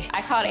Sunday.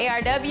 I called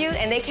ARW,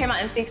 and they came out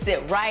and fixed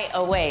it right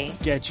away.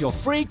 Get your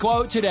free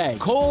quote today.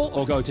 Call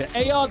or go to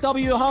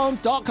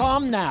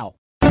arwhome.com now.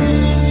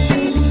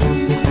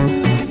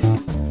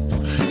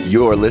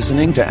 You're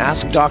listening to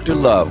Ask Dr.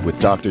 Love with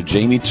Dr.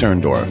 Jamie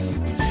Turndorf.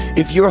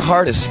 If your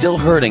heart is still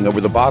hurting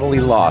over the bodily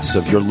loss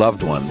of your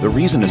loved one, the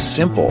reason is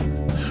simple.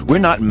 We're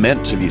not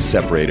meant to be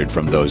separated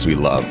from those we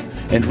love,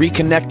 and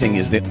reconnecting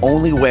is the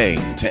only way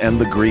to end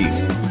the grief.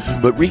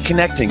 But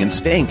reconnecting and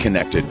staying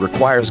connected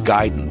requires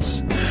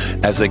guidance.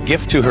 As a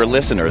gift to her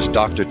listeners,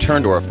 Dr.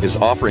 Turndorf is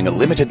offering a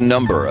limited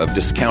number of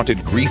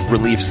discounted grief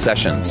relief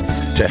sessions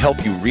to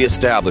help you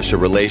reestablish a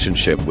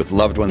relationship with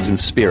loved ones in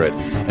spirit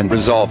and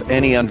resolve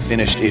any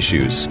unfinished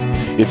issues.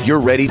 If you're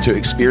ready to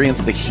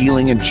experience the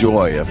healing and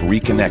joy of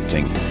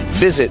reconnecting,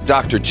 visit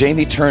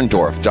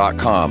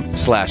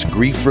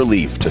drjamieturndorf.com/grief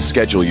relief to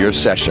schedule your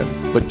session.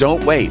 But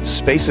don't wait,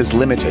 space is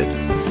limited.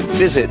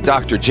 Visit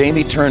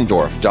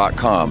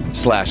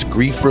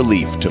drjamieturndorf.com/grief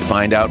relief to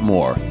find out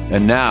more.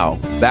 And now,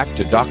 back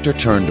to Dr.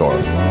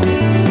 Turndorf.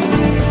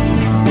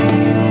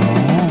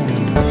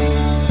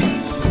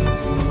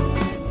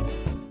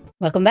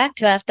 Welcome back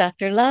to Ask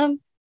Dr. Love.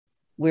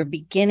 We're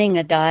beginning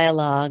a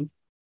dialogue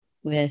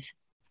with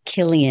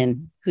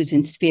Killian, who's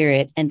in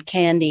spirit. And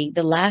Candi,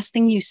 the last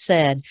thing you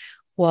said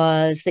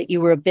was that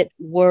you were a bit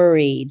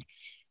worried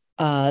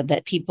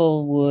that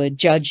people would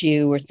judge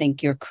you or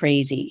think you're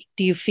crazy.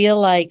 Do you feel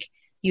like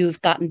you've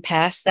gotten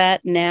past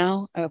that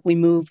now? Have we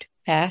moved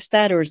past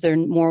that, or is there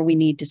more we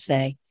need to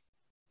say?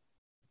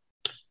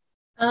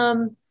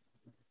 There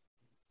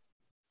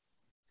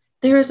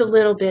is a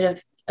little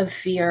bit of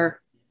fear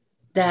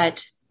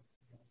that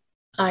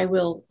I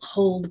will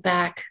hold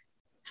back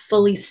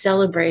fully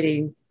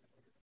celebrating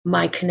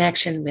my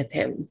connection with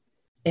him.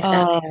 If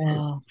that makes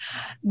sense.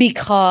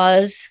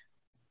 Because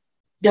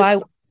why?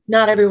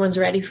 Not everyone's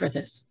ready for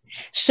this.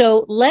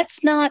 So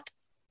let's not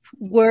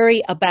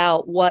worry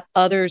about what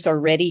others are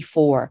ready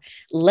for.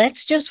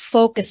 Let's just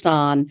focus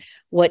on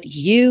what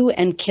you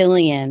and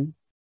Killian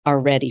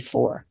are ready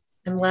for.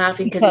 I'm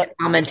laughing because he's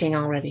commenting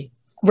already.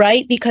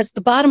 Right? Because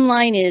the bottom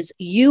line is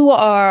you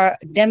are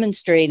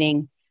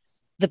demonstrating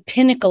the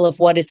pinnacle of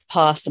what is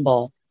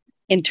possible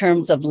in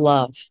terms of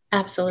love.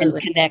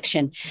 Absolutely. And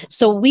connection.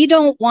 So we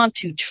don't want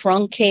to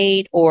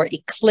truncate or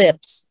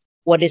eclipse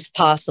what is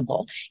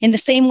possible. In the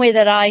same way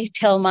that I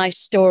tell my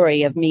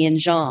story of me and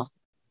Jean,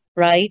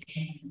 right?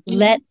 Mm-hmm.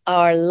 Let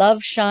our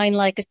love shine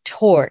like a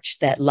torch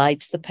that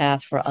lights the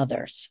path for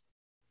others.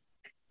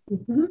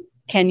 Mm-hmm.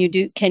 Can you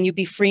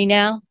be free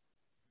now?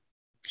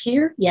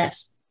 Here?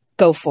 Yes.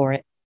 Go for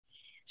it.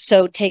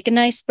 So take a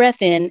nice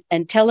breath in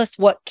and tell us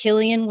what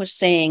Killian was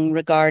saying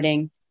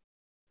regarding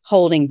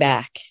holding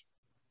back.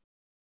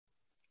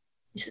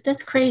 He said,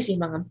 "That's crazy,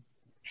 Mom."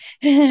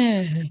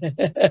 It's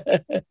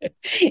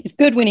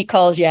good when he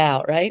calls you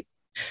out, right?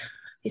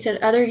 He said,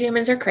 "Other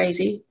humans are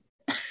crazy."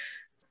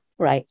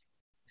 Right.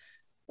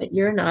 But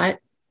you're not.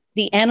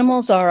 The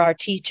animals are our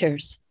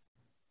teachers.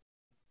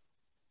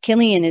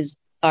 Killian is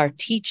our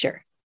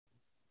teacher.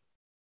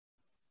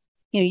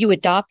 You know, you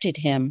adopted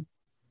him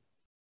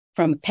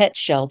from a pet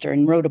shelter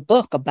and wrote a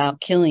book about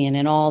Killian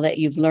and all that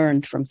you've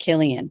learned from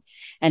Killian.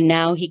 And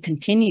now he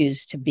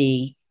continues to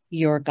be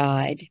your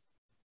guide.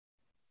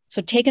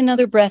 So take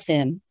another breath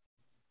in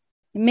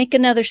and make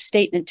another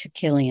statement to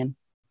Killian.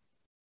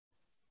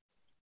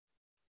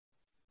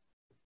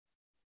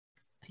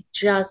 I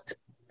just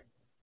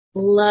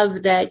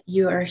love that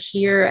you are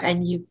here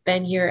and you've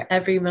been here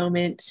every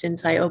moment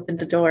since I opened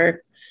the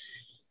door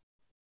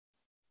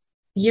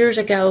years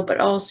ago, but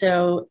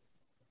also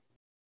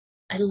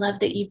I love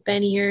that you've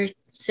been here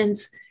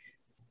since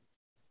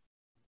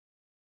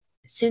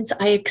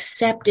I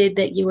accepted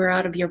that you were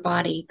out of your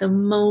body. The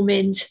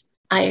moment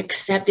I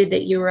accepted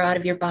that you were out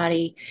of your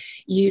body,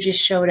 you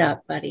just showed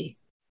up, buddy.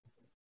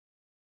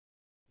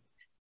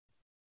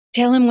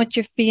 Tell him what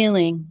you're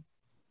feeling.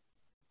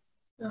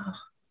 Oh,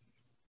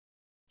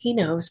 he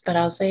knows, but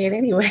I'll say it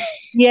anyway.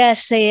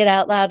 Yes, say it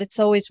out loud. It's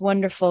always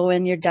wonderful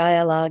when you're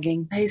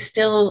dialoguing.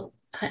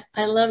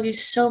 I love you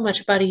so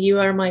much, buddy. You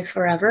are my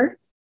forever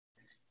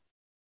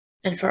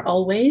and for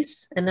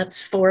always. And that's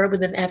 4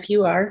 with an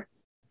F-U-R.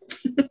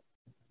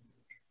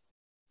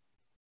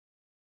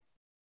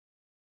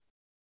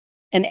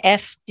 And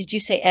F, did you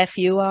say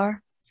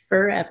F-U-R?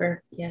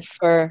 Forever, yes.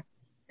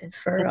 And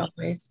for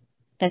always.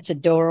 That's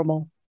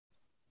adorable.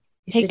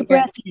 Take a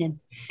breath in.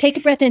 Take a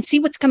breath in. See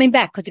what's coming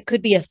back, because it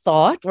could be a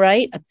thought,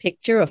 right? A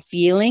picture, a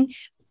feeling.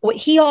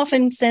 He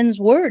often sends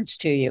words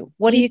to you.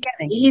 What are you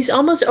getting? He's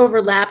almost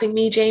overlapping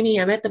me, Jamie.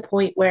 I'm at the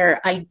point where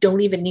I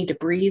don't even need to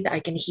breathe. I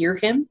can hear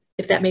him,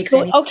 if that makes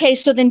sense. Okay,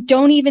 so then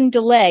don't even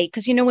delay,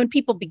 because you know when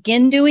people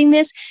begin doing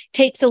this, it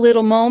takes a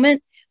little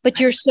moment, but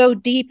you're so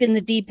deep in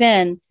the deep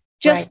end.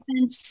 Just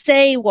then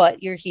say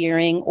what you're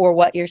hearing or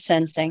what you're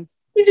sensing.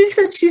 You just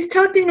said she's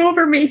talking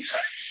over me.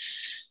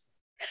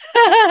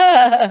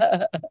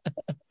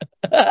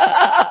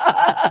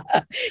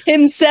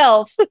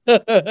 Himself.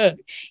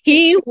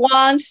 He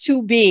wants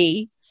to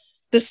be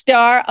the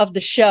star of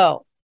the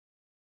show.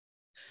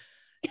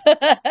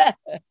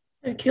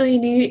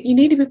 Killian, you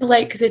need to be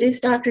polite because it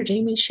is Dr.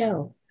 Jamie's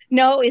show.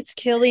 No, it's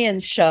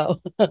Killian's show.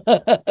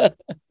 I'm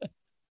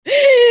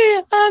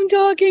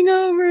talking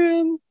over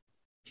him.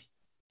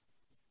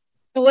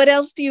 What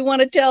else do you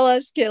want to tell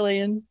us,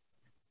 Killian?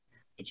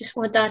 I just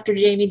want Dr.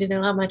 Jamie to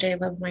know how much I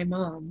love my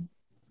mom.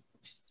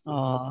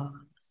 Oh,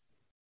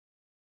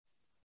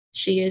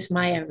 she is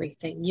my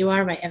everything. You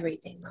are my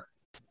everything, Mom.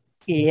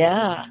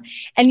 Yeah.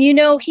 And you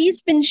know,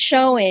 he's been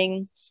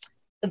showing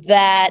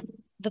that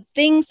the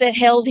things that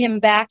held him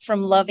back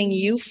from loving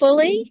you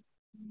fully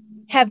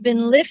have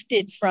been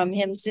lifted from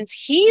him since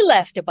he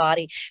left a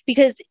body,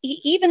 because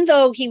even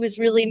though he was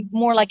really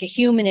more like a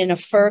human in a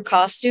fur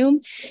costume,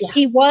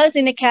 he was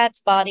in a cat's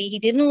body. He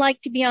didn't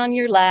like to be on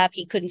your lap.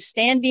 He couldn't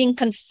stand being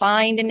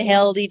confined and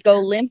held. He'd go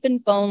limp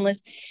and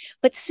boneless.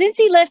 But since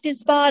he left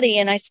his body,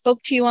 and I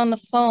spoke to you on the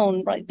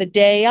phone right the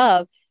day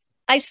of,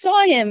 I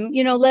saw him,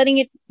 you know, letting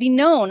it be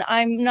known,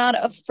 I'm not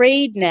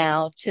afraid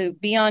now to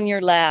be on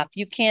your lap.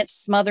 You can't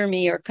smother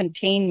me or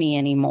contain me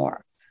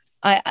anymore.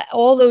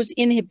 All those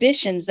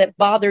inhibitions that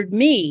bothered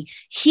me,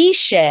 he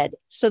shed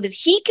so that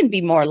he can be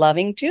more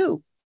loving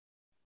too.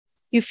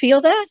 You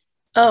feel that?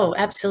 Oh,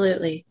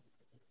 absolutely.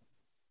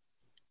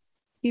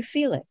 You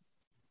feel it?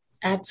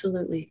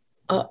 Absolutely.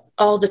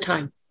 All the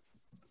time.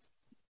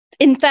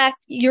 In fact,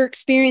 you're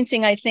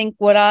experiencing, I think,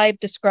 what I've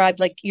described,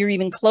 like you're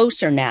even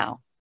closer now.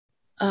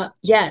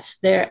 Yes,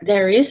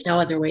 there is no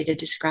other way to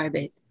describe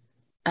it.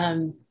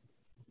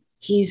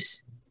 He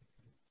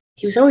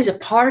was always a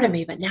part of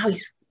me, but now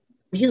he's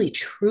really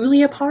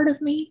truly a part of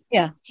me.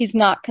 Yeah, he's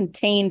not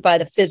contained by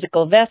the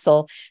physical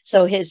vessel,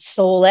 so his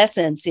soul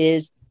essence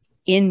is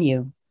in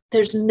you.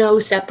 There's no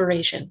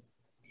separation.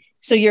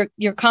 So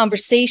your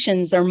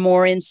conversations are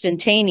more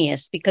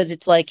instantaneous because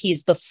it's like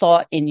he's the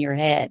thought in your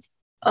head.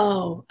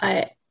 Oh,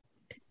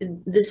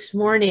 this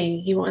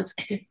morning he wants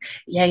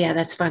yeah,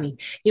 that's funny.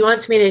 He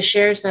wants me to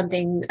share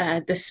something.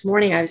 This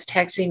morning I was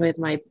texting with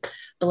my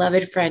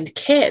beloved friend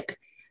Kip,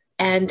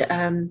 and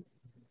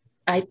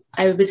I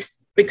was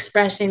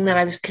expressing that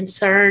I was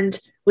concerned,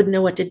 wouldn't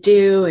know what to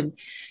do, and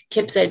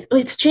Kip said, "Oh,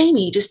 it's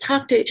Jamie. Just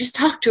talk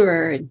to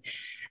her,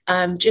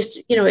 and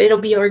just, you know, it'll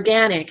be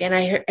organic."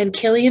 And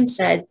Killian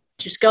said,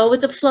 "Just go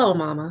with the flow,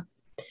 Mama."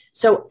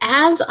 So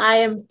as I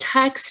am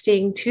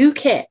texting to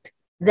Kip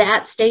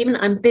that statement,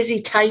 I'm busy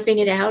typing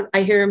it out.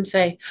 I hear him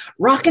say,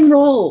 "Rock and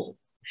roll."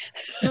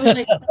 I was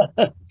like,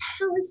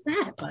 how is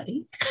that,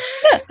 buddy?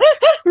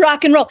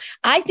 Rock and roll.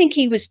 I think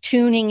he was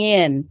tuning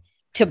in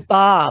to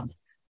Bob,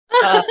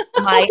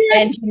 my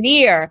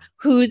engineer,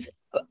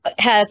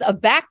 has a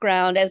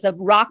background as a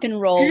rock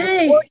and roll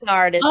recording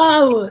artist.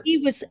 Oh. He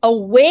was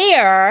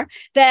aware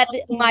that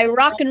my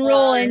rock and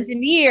roll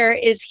engineer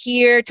is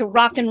here to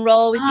rock and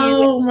roll with you.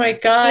 Oh my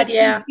God,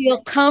 yeah.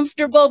 Feel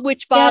comfortable,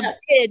 which Bob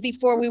did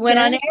before we went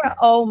on air.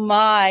 Oh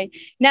my.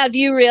 Now, do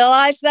you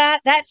realize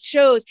that? That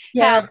shows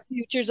how the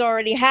future's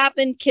already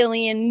happened.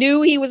 Killian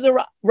knew he was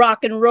a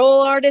rock and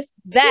roll artist.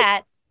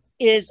 That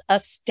is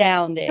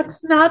astounding.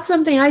 That's not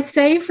something I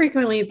say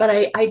frequently, but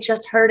I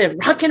just heard it.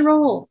 Rock and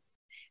roll.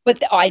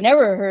 But I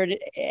never heard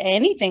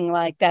anything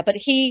like that. But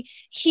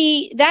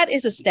that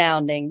is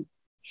astounding.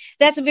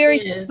 That's very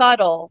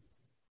subtle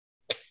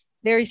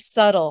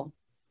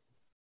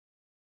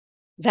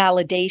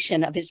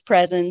validation of his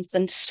presence,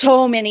 and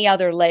so many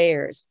other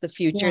layers. The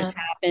futures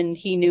happened.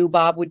 He knew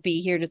Bob would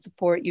be here to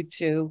support you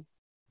too.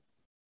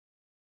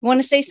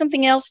 Want to say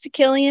something else to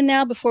Killian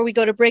now before we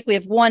go to break? We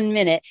have 1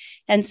 minute.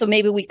 And so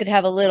maybe we could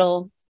have a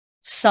little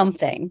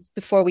something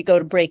before we go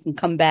to break and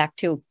come back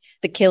to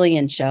the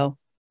Killian show.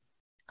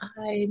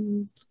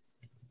 I'm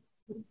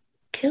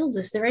killed.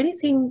 Is there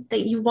anything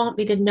that you want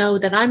me to know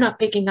that I'm not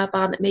picking up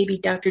on that maybe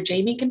Dr.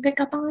 Jamie can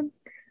pick up on?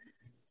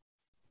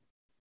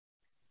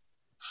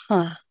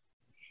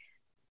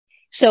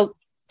 So,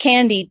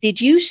 Candi,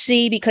 did you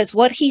see, because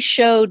what he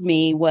showed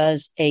me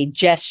was a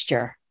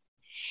gesture,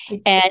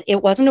 and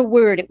it wasn't a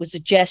word, it was a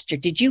gesture.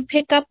 Did you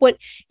pick up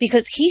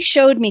because he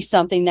showed me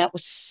something that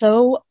was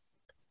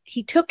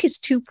he took his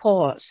 2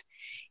 paws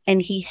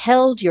and he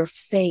held your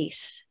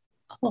face.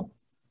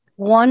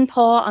 One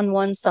paw on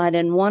one side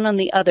and one on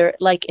the other,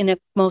 like in a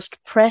most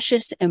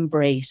precious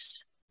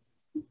embrace.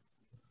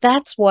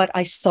 That's what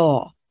I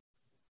saw.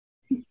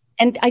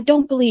 And I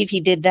don't believe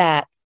he did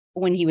that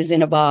when he was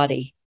in a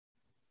body.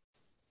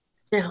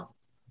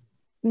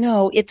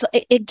 No, it's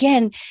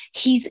again,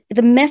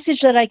 the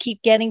message that I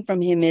keep getting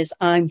from him is,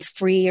 I'm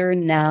freer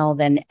now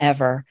than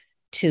ever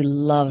to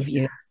love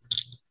you.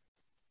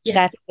 Yes.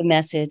 That's the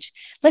message.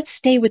 Let's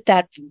stay with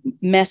that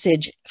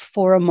message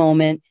for a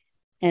moment,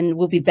 and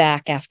we'll be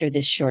back after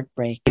this short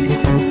break.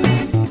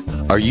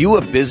 Are you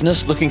a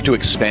business looking to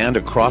expand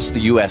across the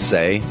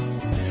USA?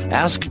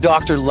 Ask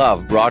Dr.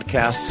 Love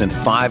broadcasts in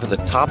 5 of the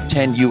top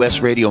 10 U.S.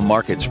 radio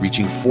markets,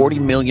 reaching 40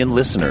 million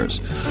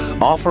listeners,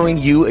 offering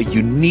you a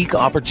unique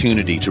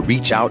opportunity to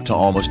reach out to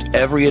almost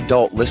every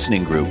adult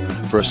listening group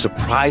for a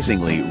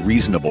surprisingly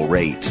reasonable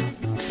rate.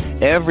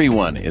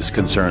 Everyone is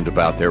concerned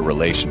about their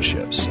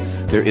relationships.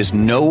 There is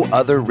no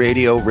other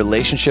radio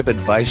relationship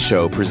advice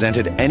show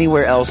presented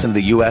anywhere else in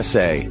the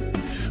USA.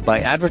 By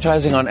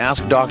advertising on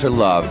Ask Dr.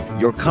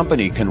 Love, your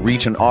company can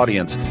reach an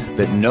audience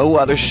that no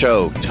other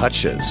show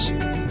touches.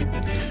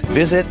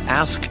 Visit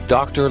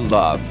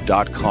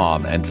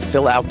AskDrLove.com and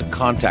fill out the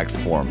contact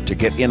form to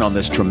get in on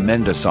this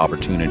tremendous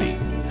opportunity.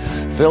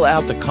 Fill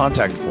out the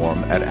contact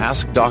form at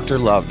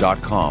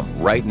AskDrLove.com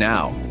right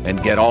now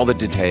and get all the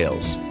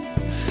details.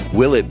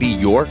 Will it be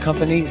your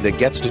company that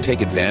gets to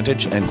take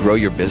advantage and grow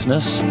your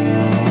business?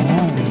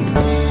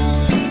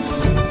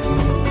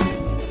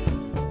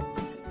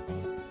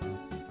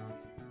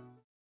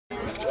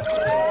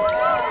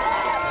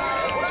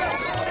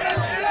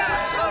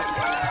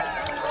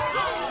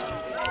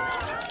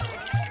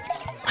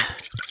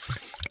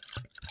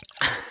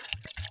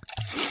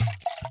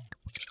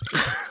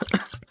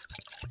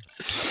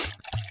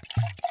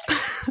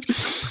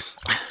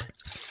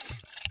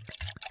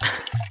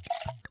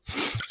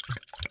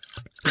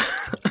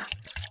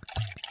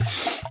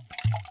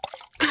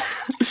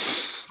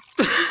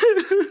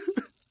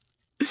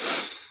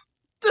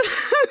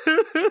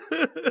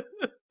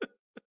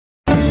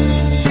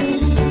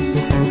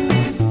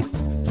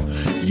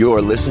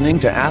 You're listening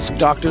to Ask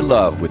Dr.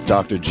 Love with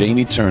Dr.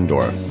 Jamie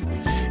Turndorf.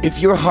 If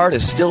your heart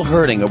is still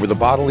hurting over the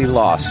bodily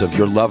loss of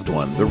your loved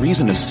one, the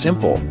reason is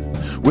simple.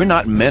 We're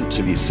not meant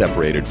to be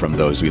separated from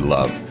those we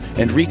love,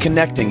 and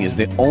reconnecting is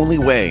the only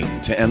way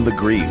to end the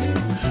grief.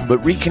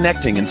 But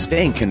reconnecting and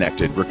staying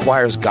connected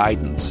requires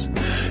guidance.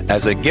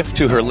 As a gift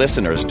to her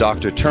listeners,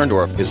 Dr.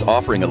 Turndorf is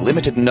offering a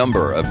limited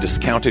number of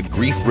discounted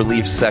grief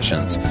relief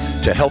sessions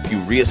to help you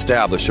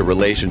reestablish a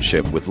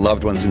relationship with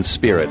loved ones in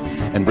spirit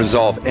and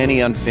resolve any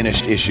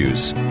unfinished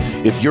issues.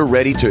 If you're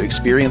ready to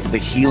experience the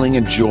healing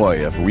and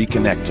joy of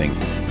reconnecting,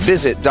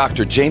 visit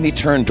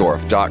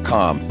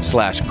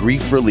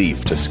drjamieturndorf.com/grief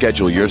relief to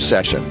schedule your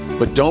session.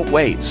 But don't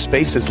wait,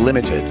 space is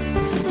limited.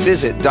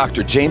 Visit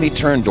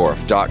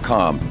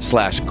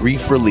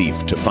drjamieturndorf.com/grief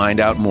relief to find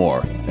out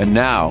more. And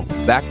now,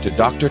 back to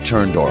Dr.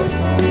 Turndorf.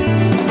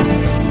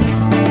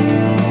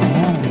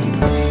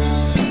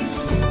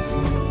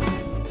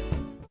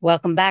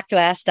 Welcome back to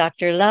Ask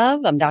Dr.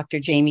 Love. I'm Dr.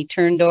 Jamie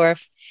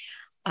Turndorf.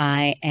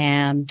 I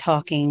am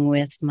talking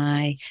with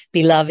my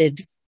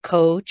beloved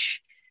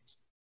coach,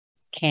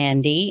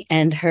 Candi,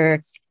 and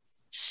her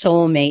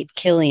soulmate,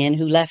 Killian,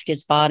 who left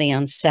his body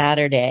on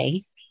Saturday.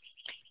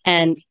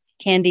 And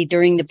Candi,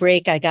 during the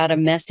break, I got a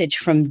message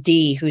from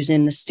Dee, who's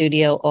in the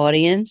studio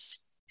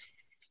audience.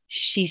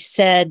 She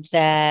said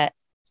that,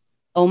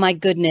 oh my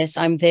goodness,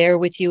 I'm there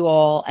with you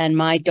all, and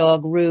my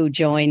dog Rue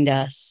joined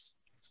us.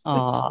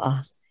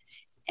 Aw.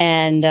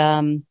 And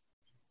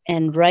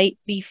right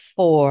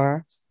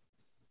before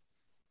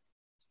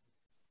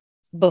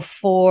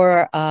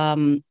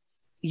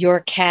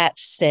your cat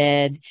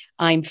said,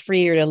 I'm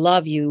freer to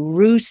love you,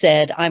 Rue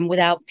said, I'm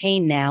without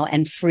pain now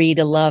and free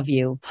to love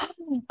you.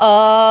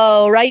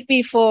 Oh, right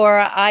before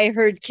I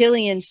heard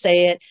Killian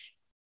say it,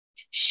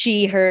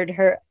 she heard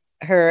her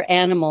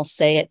animal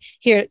say it.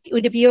 Here,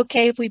 would it be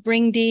okay if we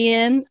bring Dee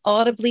in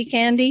audibly,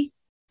 Candi?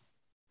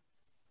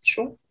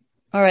 Sure.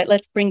 All right,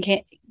 let's bring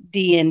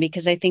Dee in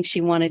because I think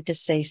she wanted to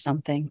say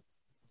something.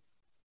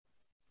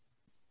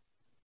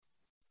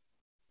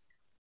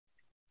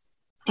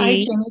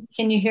 Hi,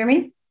 can you hear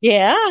me?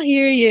 Yeah, I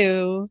hear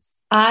you.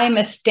 I'm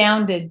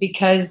astounded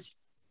because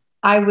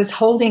I was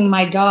holding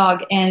my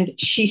dog and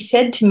she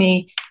said to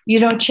me, "You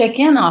don't check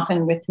in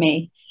often with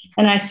me."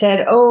 And I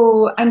said,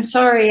 "Oh, I'm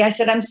sorry." I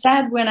said, "I'm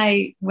sad when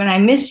I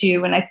miss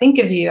you, when I think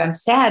of you, I'm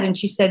sad." And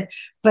she said,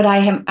 "But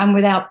I'm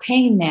without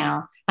pain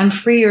now. I'm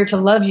freer to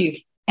love you."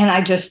 And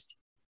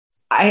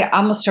I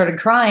almost started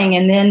crying.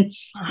 And then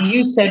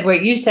you said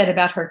what you said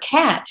about her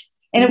cat,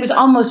 and it was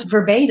almost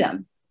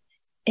verbatim.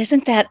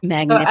 Isn't that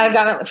magnificent? So I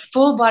got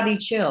full body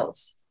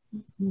chills.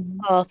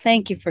 Oh,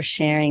 thank you for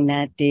sharing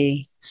that,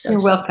 Dee.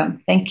 You're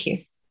welcome. Thank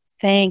you.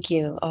 Thank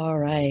you. All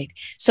right.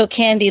 So,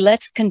 Candi,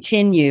 let's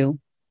continue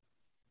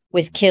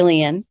with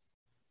Killian.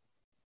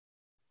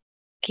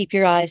 Keep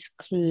your eyes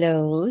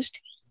closed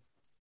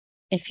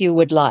if you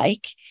would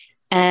like,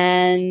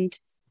 and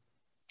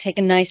take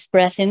a nice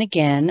breath in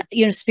again.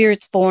 You know,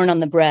 Spirit's born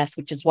on the breath,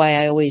 which is why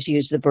I always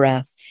use the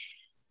breath.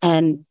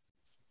 And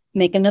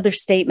make another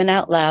statement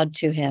out loud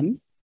to him.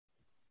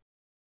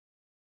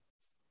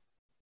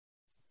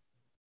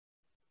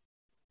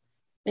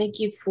 Thank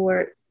you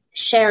for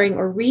sharing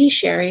or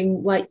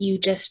resharing what you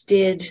just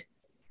did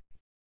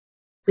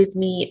with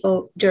me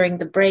during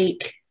the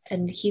break.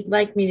 And he'd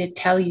like me to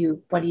tell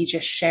you what he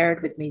just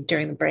shared with me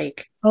during the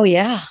break. Oh,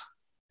 yeah.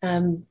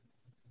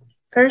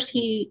 First,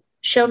 he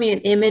showed me an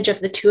image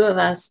of the two of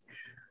us.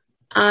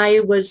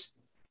 I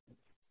was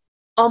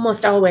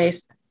almost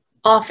always,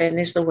 often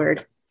is the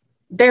word,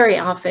 very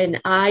often,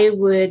 I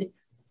would...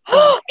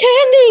 Oh,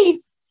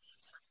 Candi!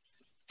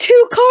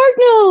 2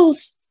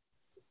 cardinals!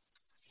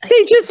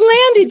 They just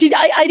landed.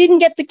 I didn't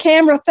get the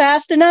camera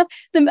fast enough.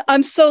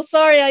 I'm so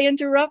sorry I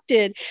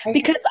interrupted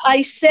because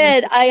I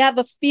said I have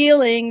a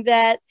feeling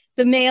that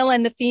the male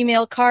and the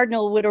female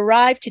cardinal would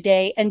arrive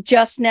today. And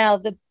just now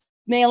the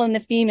male and the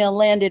female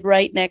landed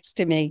right next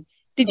to me.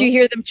 Did you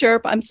hear them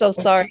chirp? I'm so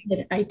sorry.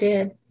 I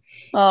did.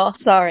 Oh,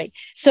 sorry.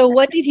 So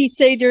what did he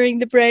say during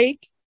the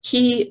break?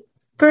 He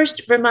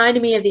first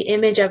reminded me of the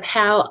image of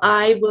how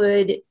I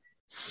would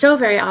so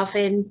very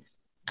often,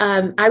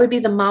 I would be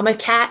the mama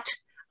cat.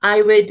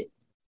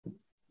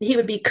 He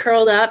would be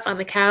curled up on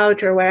the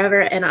couch or wherever,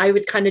 and I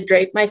would kind of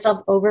drape myself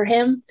over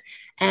him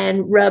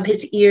and rub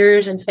his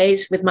ears and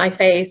face with my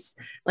face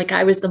like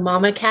I was the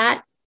mama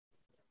cat.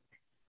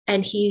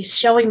 And he's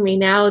showing me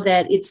now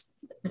that it's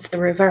the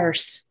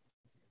reverse.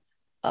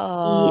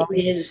 Oh.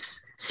 He is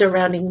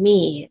surrounding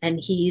me,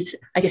 and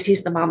I guess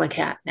he's the mama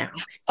cat now.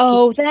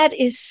 Oh, that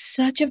is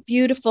such a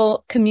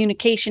beautiful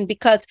communication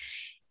because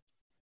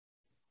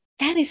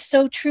that is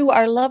so true.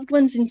 Our loved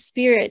ones in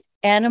spirit,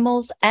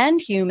 animals and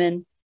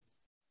human,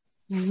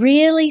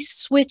 really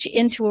switch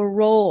into a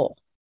role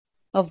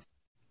of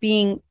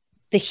being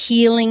the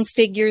healing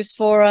figures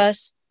for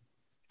us,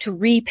 to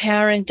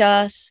reparent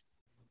us,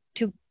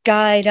 to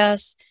guide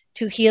us,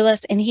 to heal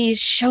us. And he is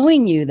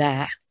showing you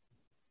that.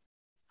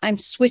 I'm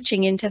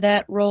switching into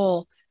that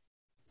role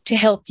to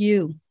help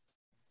you,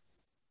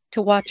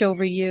 to watch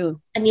over you.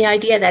 And the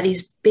idea that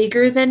he's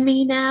bigger than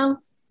me now.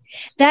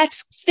 That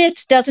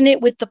fits, doesn't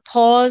it, with the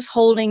paws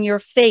holding your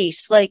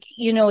face? Like,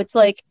 you know, it's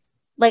like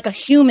a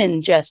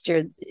human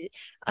gesture.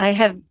 I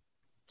have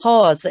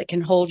paws that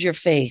can hold your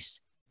face.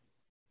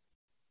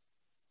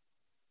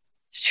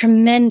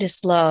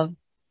 Tremendous love.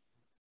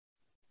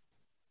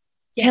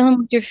 Yeah. Tell him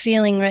what you're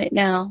feeling right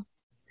now.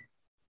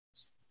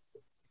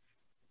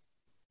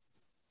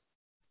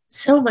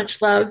 So much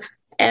love.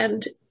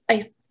 And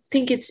I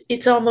think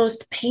it's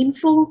almost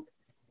painful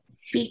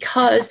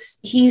because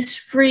he's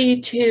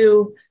free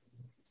to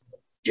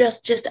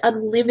just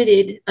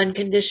unlimited,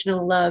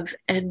 unconditional love.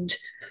 And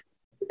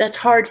that's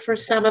hard for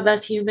some of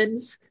us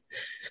humans.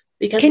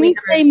 Because can you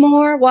say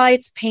more why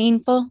it's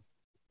painful?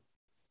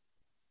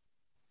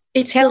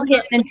 Tell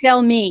him and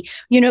tell me,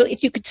 you know,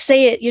 if you could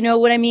say it, you know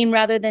what I mean,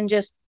 rather than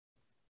just.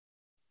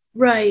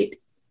 Right.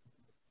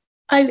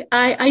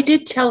 I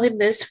did tell him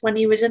this when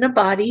he was in a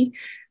body,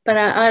 but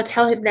I'll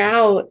tell him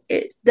now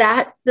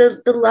that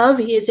the love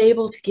he is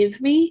able to give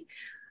me.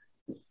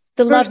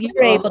 The love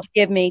you're able to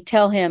give me,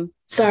 tell him.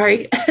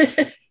 Sorry.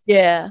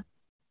 Yeah.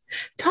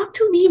 Talk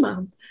to me,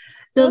 Mom.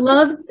 The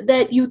love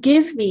that you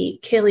give me,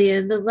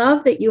 Killian, the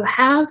love that you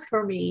have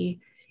for me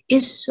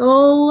is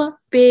so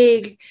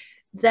big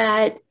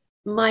that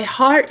my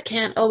heart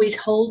can't always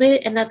hold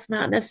it. And that's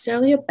not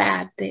necessarily a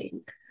bad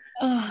thing.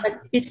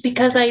 But it's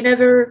because I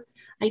never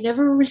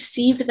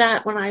received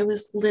that when I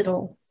was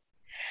little.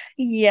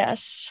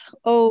 Yes.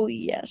 Oh,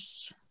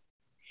 yes.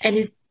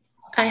 And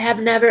I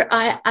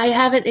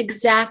haven't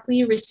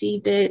exactly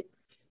received it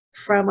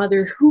from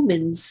other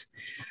humans.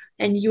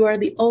 And you are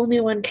the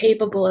only one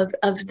capable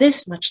of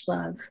this much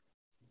love.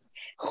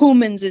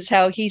 Humans is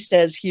how he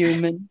says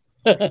human.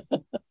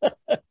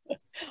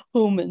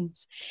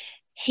 Humans.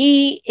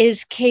 He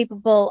is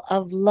capable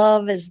of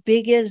love as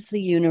big as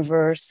the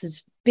universe,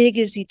 as big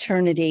as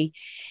eternity.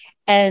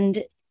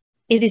 And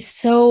it is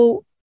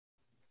so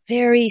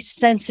very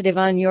sensitive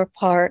on your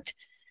part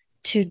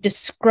to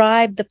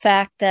describe the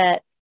fact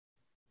that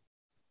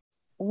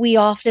we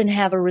often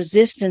have a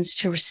resistance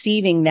to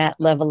receiving that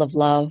level of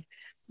love.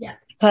 Yes.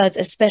 Because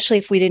especially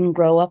if we didn't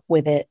grow up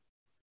with it,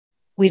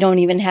 we don't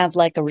even have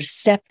like a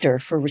receptor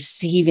for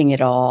receiving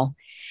it all.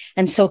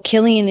 And so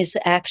Killian is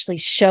actually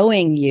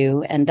showing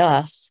you and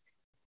us.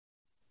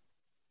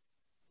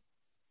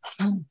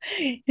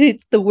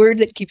 It's the word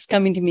that keeps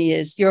coming to me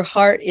is your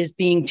heart is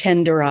being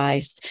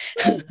tenderized.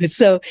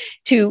 So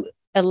to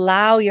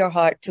allow your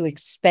heart to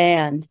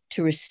expand,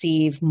 to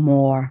receive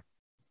more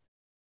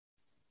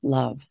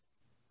love.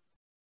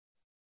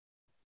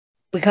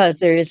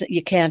 Because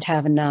you can't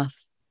have enough.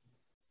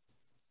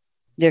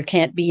 There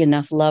can't be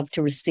enough love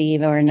to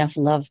receive or enough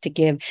love to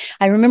give.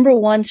 I remember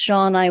once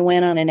Sean and I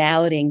went on an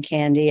outing,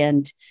 Candi,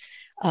 and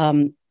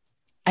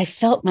I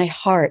felt my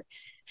heart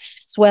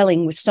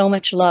swelling with so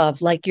much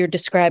love, like you're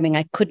describing.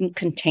 I couldn't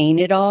contain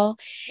it all.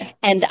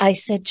 And I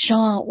said,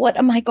 Sean, what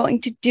am I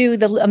going to do?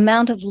 The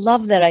amount of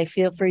love that I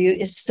feel for you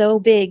is so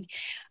big.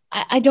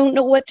 I don't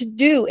know what to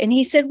do. And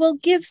he said, well,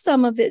 give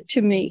some of it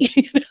to me.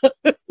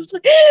 I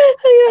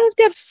have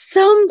to have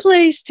some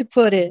place to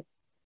put it.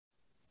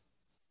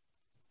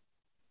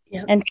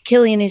 Yep. And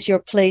Killian is your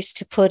place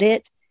to put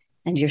it,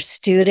 and your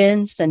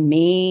students and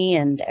me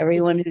and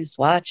everyone who's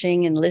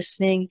watching and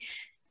listening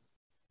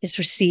is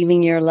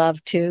receiving your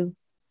love too.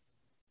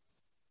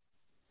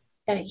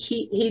 Yeah,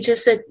 he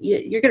just said,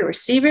 you're going to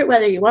receive it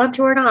whether you want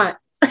to or not.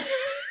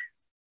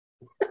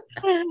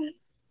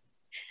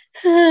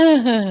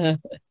 Because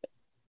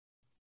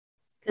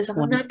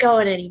I'm not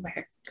going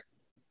anywhere.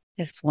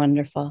 It's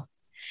wonderful.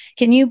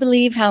 Can you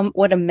believe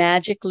what a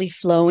magically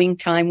flowing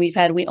time we've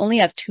had? We only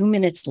have 2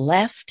 minutes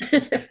left.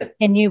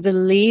 Can you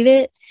believe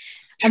it?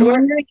 Sure. I'm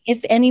wondering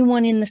if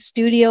anyone in the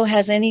studio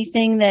has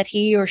anything that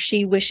he or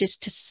she wishes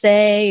to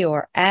say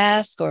or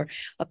ask or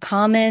a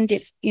comment.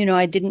 If,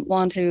 I didn't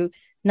want to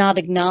not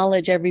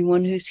acknowledge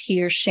everyone who's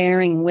here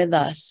sharing with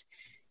us.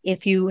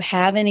 If you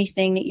have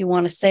anything that you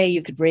want to say,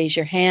 you could raise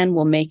your hand.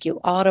 We'll make you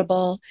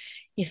audible.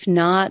 If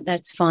not,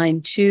 that's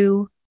fine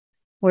too.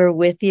 We're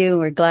with you.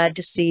 We're glad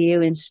to see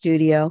you in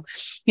studio.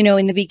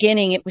 In the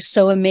beginning, it was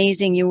so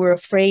amazing. You were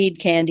afraid,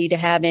 Candi, to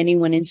have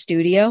anyone in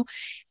studio.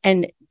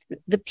 And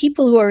the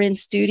people who are in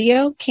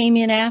studio came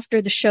in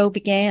after the show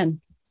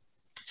began.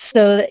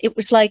 So it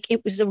was like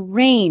it was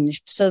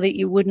arranged so that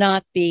you would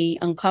not be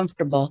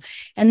uncomfortable.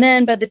 And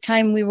then by the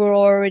time we were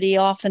already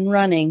off and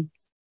running,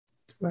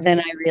 then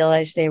I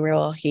realized they were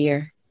all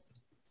here.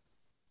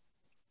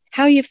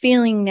 How are you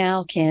feeling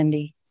now,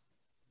 Candi?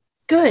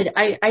 Good.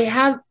 I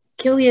have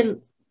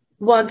Killian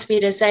wants me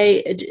to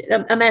say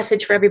a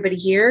message for everybody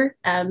here.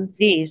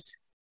 Please.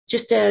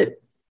 Just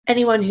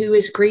anyone who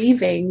is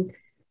grieving,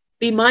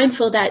 be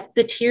mindful that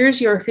the tears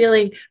you're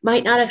feeling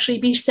might not actually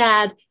be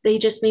sad. They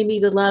just may be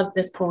the love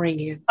that's pouring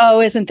in.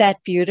 Oh, isn't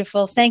that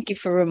beautiful? Thank you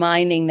for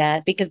reminding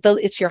that, because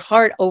it's your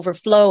heart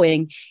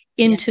overflowing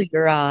into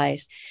your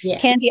eyes. Yeah.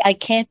 Candi, I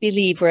can't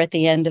believe we're at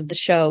the end of the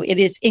show. It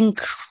is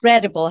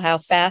incredible how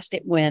fast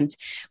it went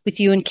with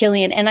you and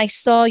Killian. And I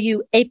saw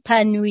you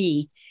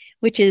épanoui,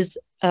 which is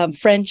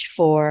French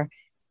for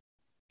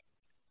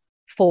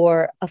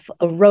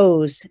a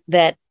rose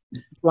that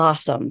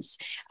blossoms.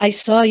 I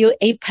saw you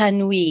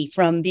épanoui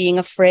from being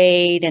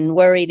afraid and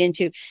worried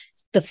into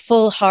the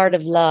full heart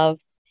of love.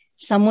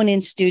 Someone in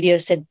studio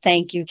said,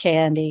 thank you,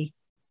 Candi.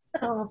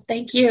 Oh,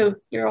 thank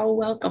you. You're all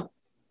welcome.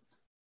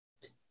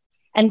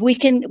 And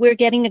we're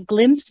getting a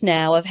glimpse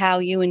now of how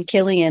you and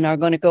Killian are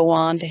going to go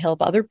on to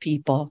help other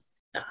people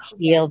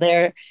heal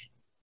their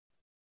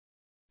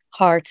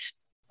hearts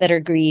that are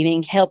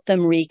grieving, help them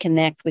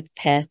reconnect with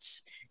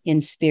pets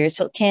in spirit.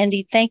 So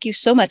Candi, thank you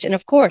so much. And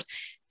of course,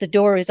 the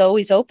door is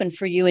always open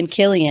for you and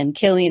Killian.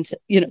 Killian's,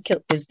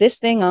 is this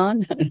thing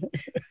on?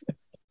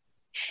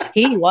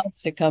 He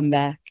wants to come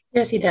back.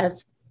 Yes, he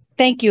does.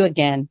 Thank you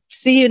again.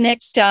 See you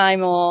next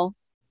time all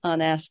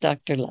on Ask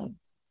Dr. Love.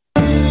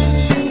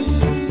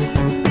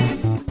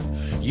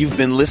 You've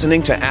been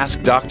listening to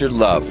Ask Dr.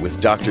 Love with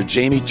Dr.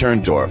 Jamie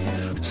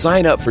Turndorf.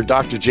 Sign up for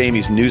Dr.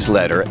 Jamie's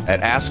newsletter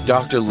at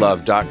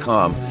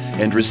AskDrLove.com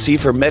and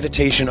receive her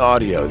meditation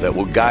audio that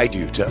will guide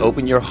you to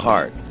open your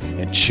heart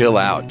and chill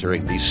out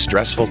during these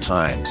stressful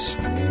times.